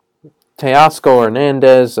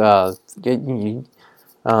Hernandez,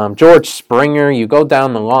 George Springer. You go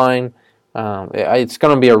down the line. It's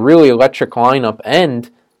going to be a really electric lineup, and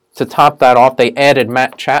to top that off, they added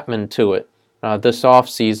Matt Chapman to it this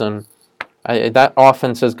offseason. That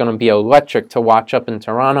offense is going to be electric to watch up in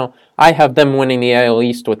Toronto. I have them winning the AL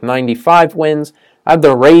East with 95 wins. I have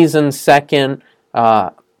the Rays in second.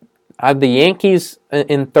 I have the Yankees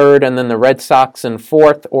in third, and then the Red Sox in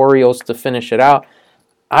fourth, Orioles to finish it out.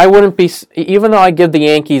 I wouldn't be, even though I give the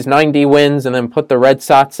Yankees 90 wins and then put the Red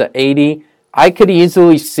Sox at 80, I could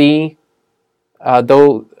easily see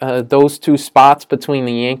those two spots between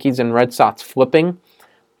the Yankees and Red Sox flipping.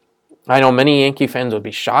 I know many Yankee fans would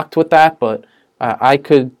be shocked with that, but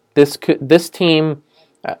this team,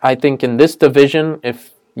 I think in this division, if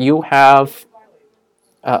you have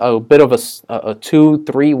a bit of a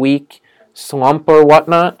 2-3 week slump or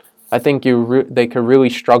whatnot, I think they could really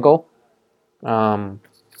struggle. To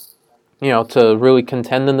really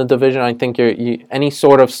contend in the division. I think any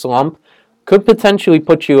sort of slump could potentially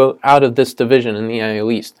put you out of this division in the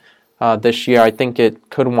AL East this year. I think it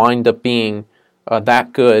could wind up being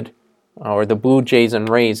that good, or the Blue Jays and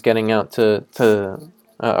Rays getting out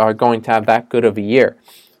are going to have that good of a year.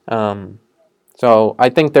 So I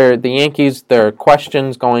think the Yankees, there are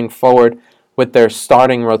questions going forward with their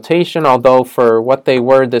starting rotation, although for what they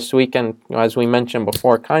were this weekend, as we mentioned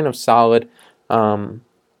before, kind of solid.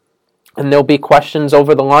 And there'll be questions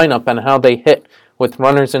over the lineup and how they hit with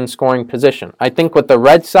runners in scoring position. I think with the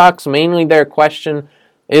Red Sox, mainly their question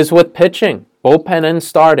is with pitching, bullpen and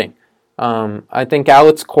starting. I think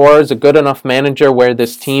Alex Cora is a good enough manager where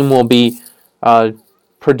this team will be will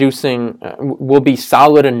be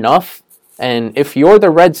solid enough. And if you're the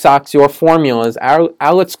Red Sox, your formula is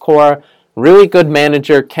Alex Cora, really good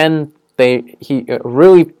manager. He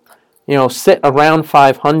really sit around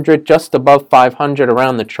 500, just above 500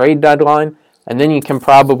 around the trade deadline, and then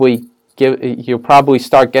you'll probably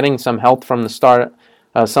start getting some help from the start,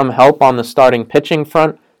 some help on the starting pitching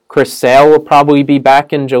front. Chris Sale will probably be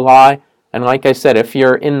back in July, and like I said, if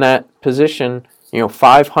you're in that position,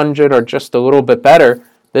 500 or just a little bit better,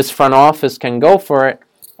 this front office can go for it,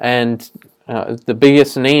 and the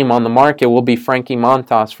biggest name on the market will be Frankie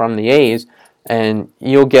Montas from the A's, and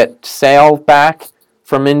you'll get Sale back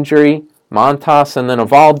from injury, Montas, and then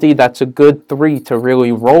Eovaldi. That's a good three to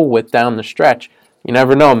really roll with down the stretch. You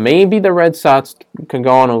never know. Maybe the Red Sox can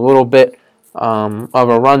go on a little bit of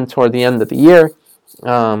a run toward the end of the year.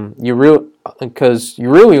 Because you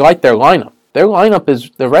really like their lineup. Their lineup is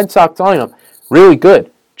the Red Sox lineup, really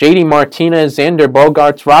good. JD Martinez, Xander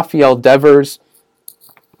Bogaerts, Rafael Devers,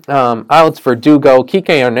 Alex Verdugo,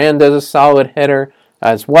 Kike Hernandez, a solid hitter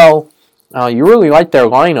as well. You really like their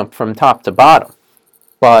lineup from top to bottom,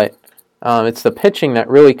 but it's the pitching that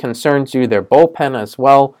really concerns you. Their bullpen as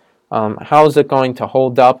well. How is it going to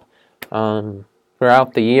hold up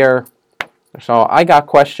throughout the year? So I got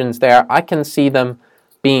questions there. I can see them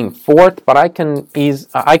being fourth, but I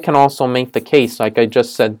can also make the case, like I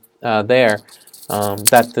just said there,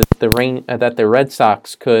 that the Red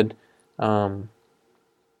Sox could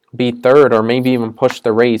be third or maybe even push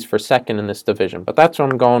the Rays for second in this division. But that's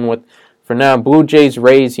what I'm going with for now. Blue Jays,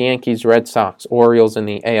 Rays, Yankees, Red Sox, Orioles in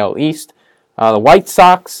the AL East. The White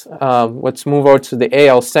Sox, let's move over to the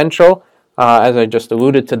AL Central. As I just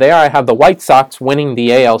alluded to there, I have the White Sox winning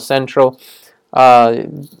the AL Central. They're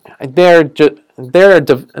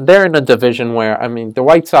in a division where, the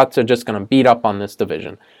White Sox are just going to beat up on this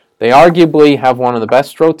division. They arguably have one of the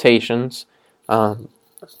best rotations,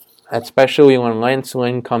 especially when Lance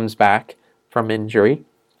Lynn comes back from injury.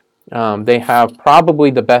 They have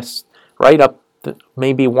probably the best,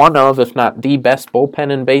 maybe one of, if not the best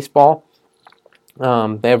bullpen in baseball.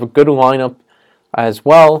 They have a good lineup as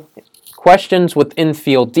well. Questions with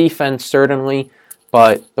infield defense, certainly,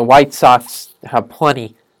 but the White Sox have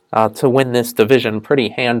plenty to win this division pretty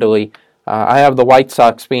handily. I have the White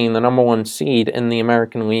Sox being the number one seed in the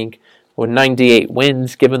American League with 98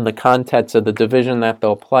 wins, given the context of the division that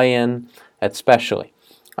they'll play in, especially.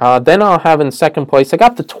 Then I'll have in second place, I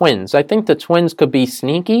got the Twins. I think the Twins could be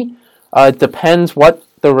sneaky. It depends what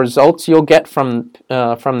the results you'll get from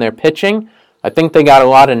their pitching. I think they got a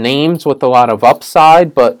lot of names with a lot of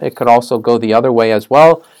upside, but it could also go the other way as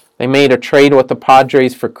well. They made a trade with the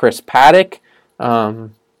Padres for Chris Paddack.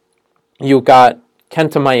 You got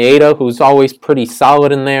Kenta Maeda, who's always pretty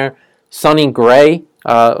solid in there. Sonny Gray,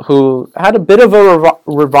 who had a bit of a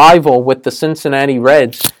revival with the Cincinnati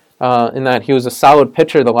Reds, in that he was a solid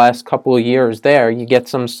pitcher the last couple of years there. You get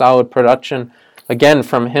some solid production, again,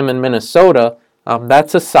 from him in Minnesota.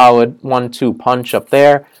 That's a solid 1-2 punch up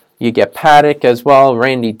there. You get Paddack as well,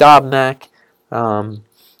 Randy Dobnak. And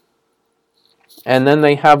then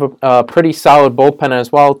they have a pretty solid bullpen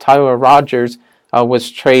as well. Tyler Rogers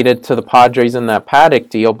was traded to the Padres in that Paddack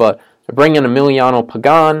deal, but they're bringing Emiliano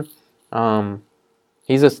Pagan.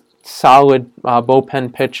 He's a solid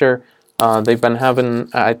bullpen pitcher. They've been having,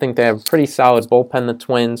 I think they have a pretty solid bullpen, the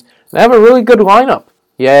Twins. They have a really good lineup.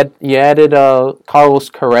 You added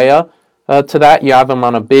Carlos Correa to that. You have him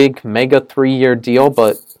on a big, mega 3-year deal,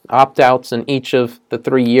 but opt-outs in each of the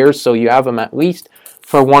 3 years, so you have him at least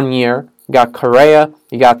for 1 year. You got Correa,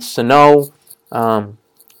 you got Sano,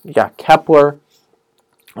 you got Kepler,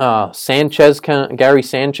 Gary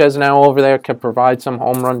Sanchez now over there can provide some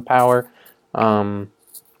home run power.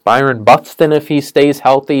 Byron Buxton, if he stays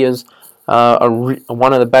healthy, is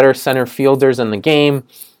one of the better center fielders in the game.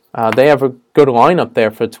 They have a good lineup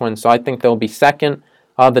there for the Twins, so I think they'll be second.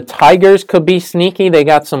 The Tigers could be sneaky. They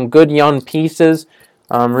got some good young pieces.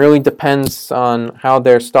 Really depends on how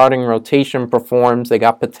their starting rotation performs. They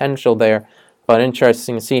got potential there, but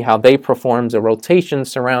interesting to see how they perform. A rotation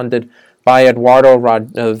surrounded by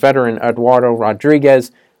veteran Eduardo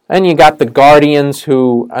Rodriguez. And you got the Guardians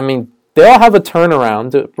who, they'll have a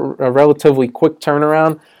turnaround, a relatively quick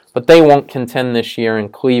turnaround, but they won't contend this year in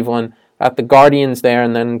Cleveland. Got the Guardians there,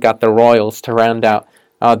 and then got the Royals to round out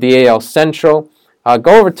the AL Central.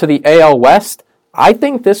 Go over to the AL West. I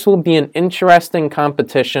think this will be an interesting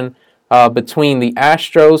competition between the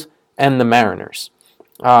Astros and the Mariners.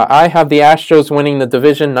 I have the Astros winning the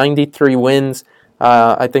division, 93 wins.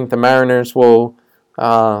 I think the Mariners will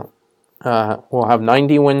have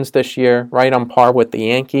 90 wins this year, right on par with the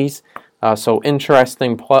Yankees. So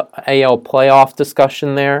interesting AL playoff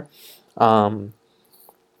discussion there.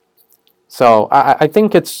 So I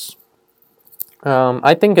think it's going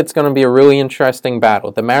to be a really interesting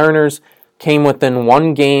battle. The Mariners came within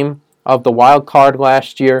 1 game of the wild card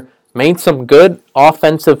last year, made some good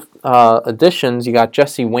offensive additions. You got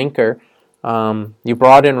Jesse Winker. You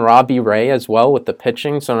brought in Robbie Ray as well with the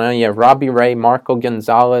pitching. So now you have Robbie Ray, Marco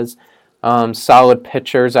Gonzalez, solid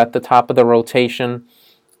pitchers at the top of the rotation.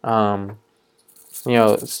 So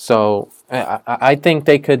I think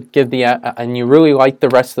they could give and you really like the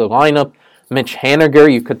rest of the lineup. Mitch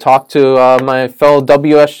Haniger, you could talk to my fellow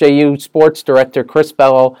WSJU sports director, Chris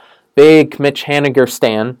Bello, big Mitch Haniger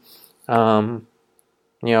stan.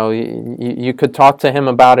 You could talk to him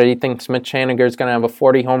about it. He thinks Mitch Haniger is going to have a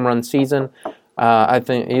 40 home run season. I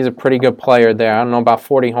think he's a pretty good player there. I don't know about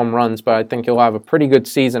 40 home runs, but I think he'll have a pretty good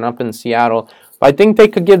season up in Seattle. But I think they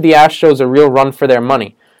could give the Astros a real run for their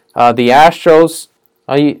money. The Astros,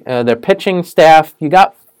 their pitching staff, you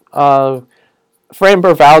got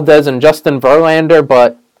Framber Valdez and Justin Verlander,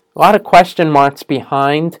 but a lot of question marks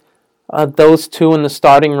behind those two in the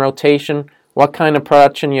starting rotation. What kind of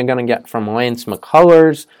production you're going to get from Lance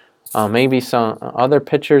McCullers, maybe some other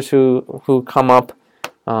pitchers who come up,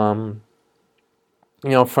 from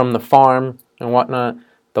the farm and whatnot.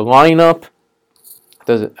 The lineup,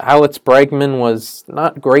 Alex Bregman was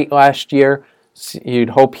not great last year. You'd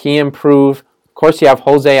hope he improve. Of course, you have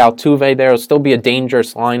Jose Altuve there. It'll still be a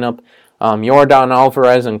dangerous lineup. Yordan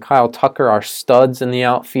Alvarez and Kyle Tucker are studs in the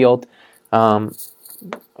outfield.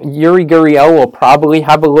 Yuri Gurriel will probably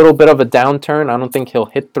have a little bit of a downturn. I don't think he'll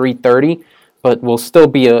hit 330, but will still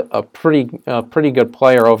be a pretty good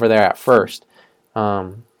player over there at first.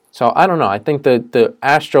 So I don't know. I think the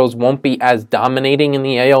Astros won't be as dominating in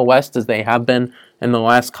the AL West as they have been in the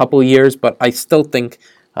last couple of years, but I still think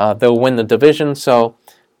they'll win the division. So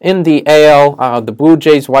in the AL, the Blue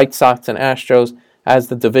Jays, White Sox, and Astros as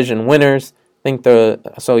the division winners.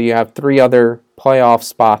 So you have three other playoff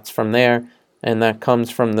spots from there, and that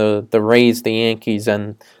comes from the Rays, the Yankees,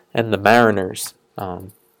 and the Mariners.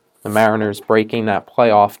 The Mariners breaking that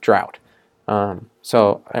playoff drought.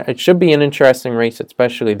 So it should be an interesting race,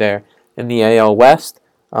 especially there in the AL West.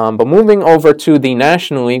 But moving over to the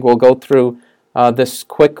National League, we'll go through this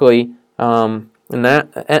quickly. In the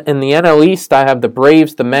NL East, I have the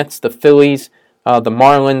Braves, the Mets, the Phillies, the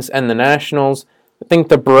Marlins, and the Nationals. I think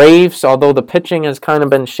the Braves, although the pitching has kind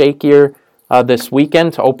of been shakier this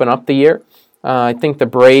weekend to open up the year, I think the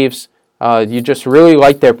Braves, you just really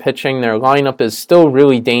like their pitching. Their lineup is still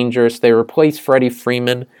really dangerous. They replaced Freddie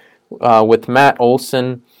Freeman with Matt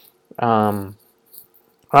Olson. Ronald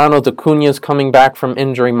Acuna is coming back from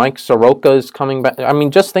injury. Mike Soroka is coming back. I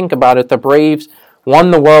mean, just think about it. The Braves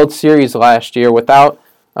won the World Series last year without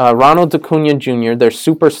Ronald Acuna Jr., their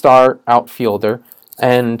superstar outfielder,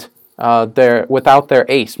 and without their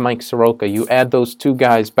ace, Mike Soroka. You add those two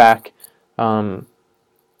guys back into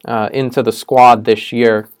the squad this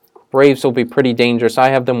year, Braves will be pretty dangerous. I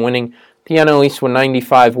have them winning the NL East with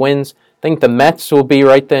 95 wins. I think the Mets will be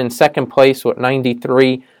right there in second place with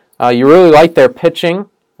 93. You really like their pitching,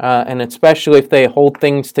 and especially if they hold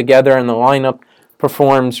things together and the lineup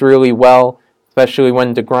performs really well, especially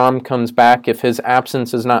when DeGrom comes back. If his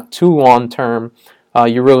absence is not too long-term,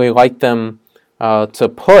 you really like them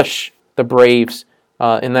to push the Braves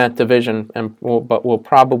in that division, but will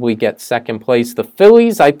probably get second place. The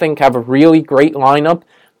Phillies, I think, have a really great lineup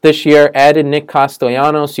this year. Added Nick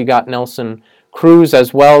Castellanos. You got Nelson Cruz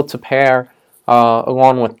as well to pair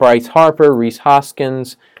along with Bryce Harper, Rhys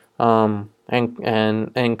Hoskins, and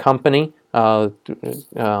company. Why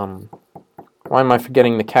am I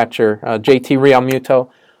forgetting the catcher? JT Realmuto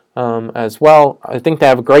as well. I think they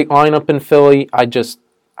have a great lineup in Philly. I just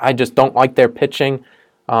don't like their pitching.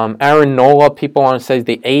 Aaron Nola, people want to say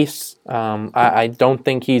the ace. I don't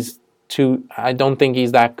think he's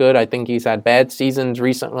that good. I think he's had bad seasons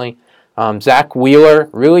recently. Zach Wheeler,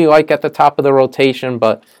 really like at the top of the rotation,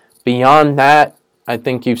 but beyond that, I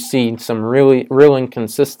think you've seen some real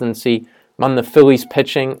inconsistency on the Phillies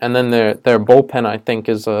pitching, and then their bullpen, I think,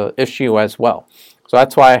 is an issue as well. So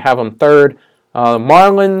that's why I have them third.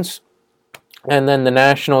 Marlins, and then the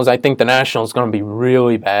Nationals. I think the Nationals are going to be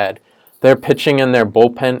really bad. Their pitching and their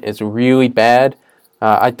bullpen is really bad.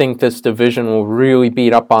 I think this division will really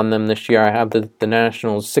beat up on them this year. I have the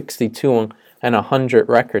Nationals 62 and 100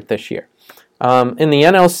 record this year. In the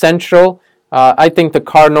NL Central, I think the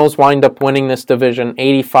Cardinals wind up winning this division,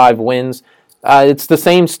 85 wins. It's the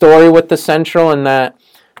same story with the Central in that,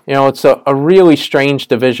 it's a really strange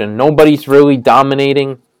division. Nobody's really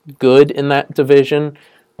dominating good in that division,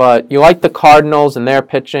 but you like the Cardinals and their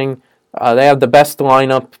pitching. They have the best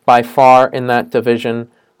lineup by far in that division.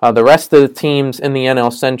 The rest of the teams in the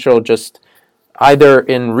NL Central just either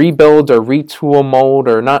in rebuild or retool mode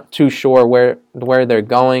or not too sure where they're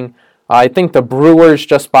going. I think the Brewers,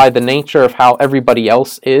 just by the nature of how everybody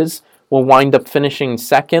else is, will wind up finishing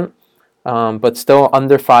second, but still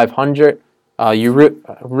under 500. You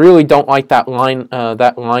really don't like that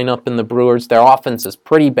lineup in the Brewers. Their offense is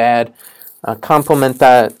pretty bad. Complement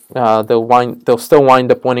that, they'll still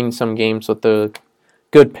wind up winning some games with the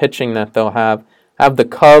good pitching that they'll have. Have the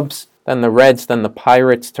Cubs, then the Reds, then the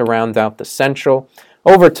Pirates to round out the Central.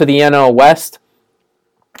 Over to the NL West,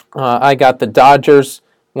 I got the Dodgers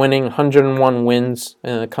winning 101 wins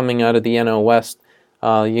coming out of the NL West.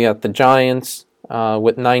 You got the Giants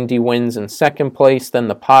with 90 wins in second place, then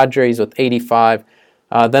the Padres with 85,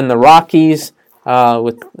 then the Rockies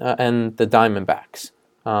and the Diamondbacks.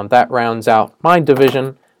 That rounds out my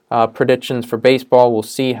division predictions for baseball. We'll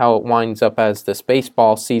see how it winds up as this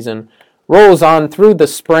baseball season rolls on through the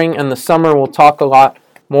spring and the summer. We'll talk a lot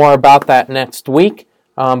more about that next week.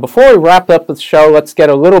 Before we wrap up the show, let's get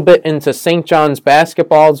a little bit into St. John's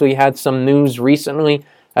basketball. We had some news recently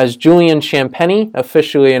as Julian Champagnie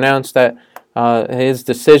officially announced that his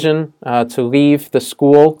decision to leave the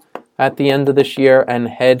school at the end of this year and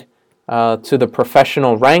head to the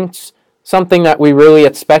professional ranks. Something that we really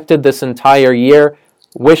expected this entire year.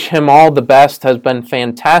 Wish him all the best. Has been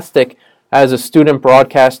fantastic as a student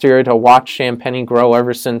broadcaster to watch Champagnie grow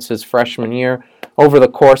ever since his freshman year. Over the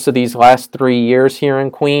course of these last 3 years here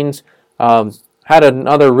in Queens. Had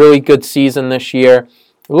another really good season this year.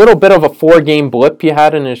 A little bit of a 4-game blip you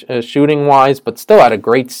had in shooting-wise, but still had a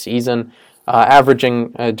great season,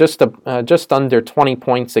 averaging just under 20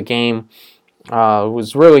 points a game.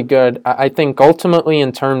 Was really good. I think ultimately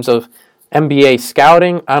in terms of NBA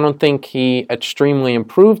scouting, I don't think he extremely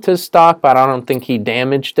improved his stock, but I don't think he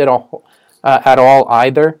damaged it at all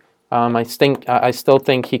either. I still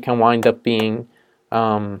think he can wind up being...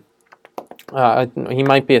 he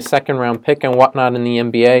might be a second-round pick and whatnot in the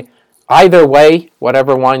NBA. Either way,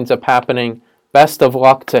 whatever winds up happening, best of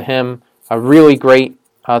luck to him. A really great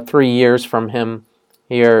 3 years from him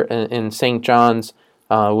here in St. John's.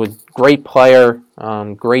 With great player,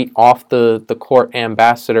 great off-the-court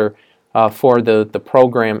ambassador for the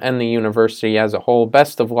program and the university as a whole.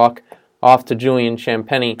 Best of luck off to Julian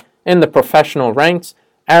Champagnie in the professional ranks.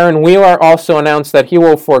 Aaron Wheeler also announced that he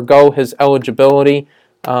will forego his eligibility,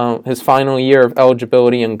 his final year of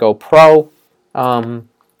eligibility and go pro.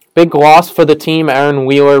 Big loss for the team. Aaron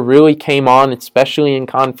Wheeler really came on, especially in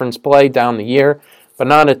conference play down the year, but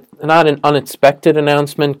not an unexpected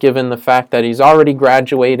announcement given the fact that he's already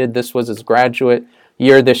graduated. This was his graduate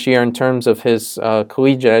year this year in terms of his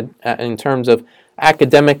collegiate, in terms of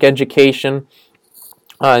academic education.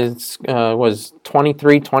 Was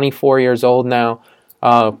 23, 24 years old now.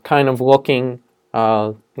 Kind of looking,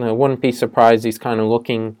 wouldn't be surprised he's kind of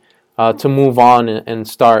looking to move on and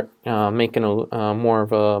start making more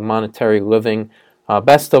of a monetary living.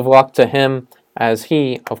 Best of luck to him as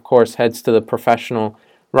he, of course, heads to the professional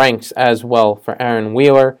ranks as well for Aaron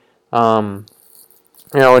Wheeler. In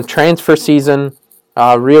transfer season,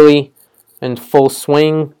 really in full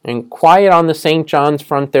swing and quiet on the St. John's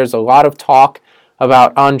front. There's a lot of talk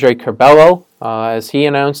about Andre Curbelo as he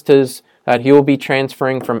announced that he will be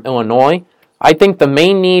transferring from Illinois. I think the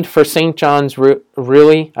main need for St. John's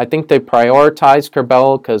really, I think they prioritize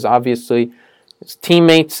Curbelo because obviously his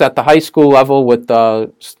teammates at the high school level with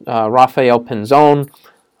Rafael Pinzon,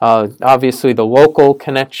 obviously the local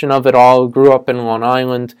connection of it all, grew up in Long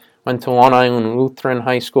Island, went to Long Island Lutheran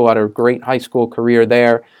High School, had a great high school career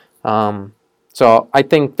there. So I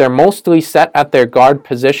think they're mostly set at their guard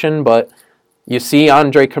position, but you see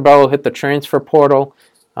Andre Curbelo hit the transfer portal.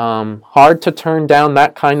 Hard to turn down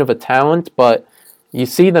that kind of a talent, but you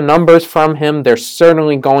see the numbers from him. They're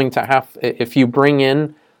certainly going to have, if you bring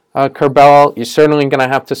in Curbelo, you're certainly going to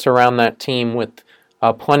have to surround that team with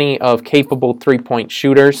plenty of capable three-point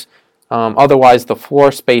shooters. Otherwise, the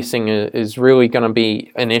floor spacing is really going to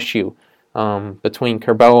be an issue between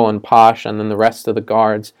Curbelo and Posh and then the rest of the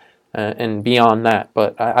guards and beyond that.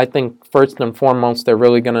 But I think first and foremost, they're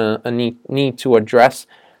really going to need to address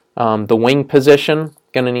the wing position.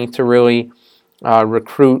 Going to need to really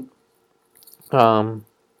recruit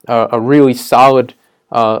a really solid,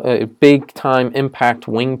 big-time impact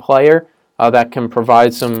wing player that can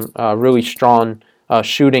provide some really strong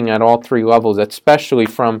shooting at all three levels, especially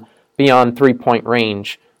from beyond three-point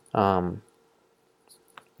range. You're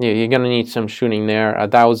going to need some shooting there.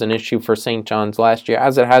 That was an issue for St. John's last year,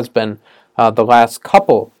 as it has been the last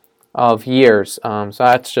couple of years. So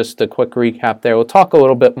that's just a quick recap there. We'll talk a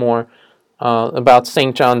little bit more about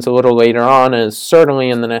St. John's a little later on, as certainly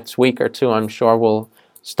in the next week or two, I'm sure we'll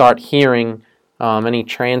start hearing any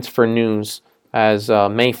transfer news as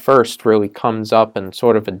May 1st really comes up and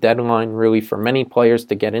sort of a deadline really for many players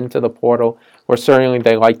to get into the portal, or certainly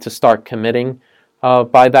they like to start committing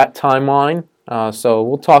by that timeline. So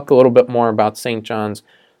we'll talk a little bit more about St. John's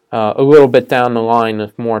a little bit down the line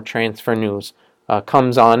if more transfer news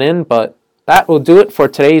comes on in, but that will do it for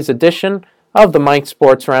today's edition of the Mike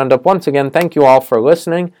Sports Roundup. Once again, thank you all for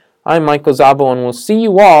listening. I'm Michael Zabo, and we'll see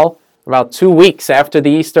you all about 2 weeks after the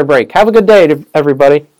Easter break. Have a good day, everybody.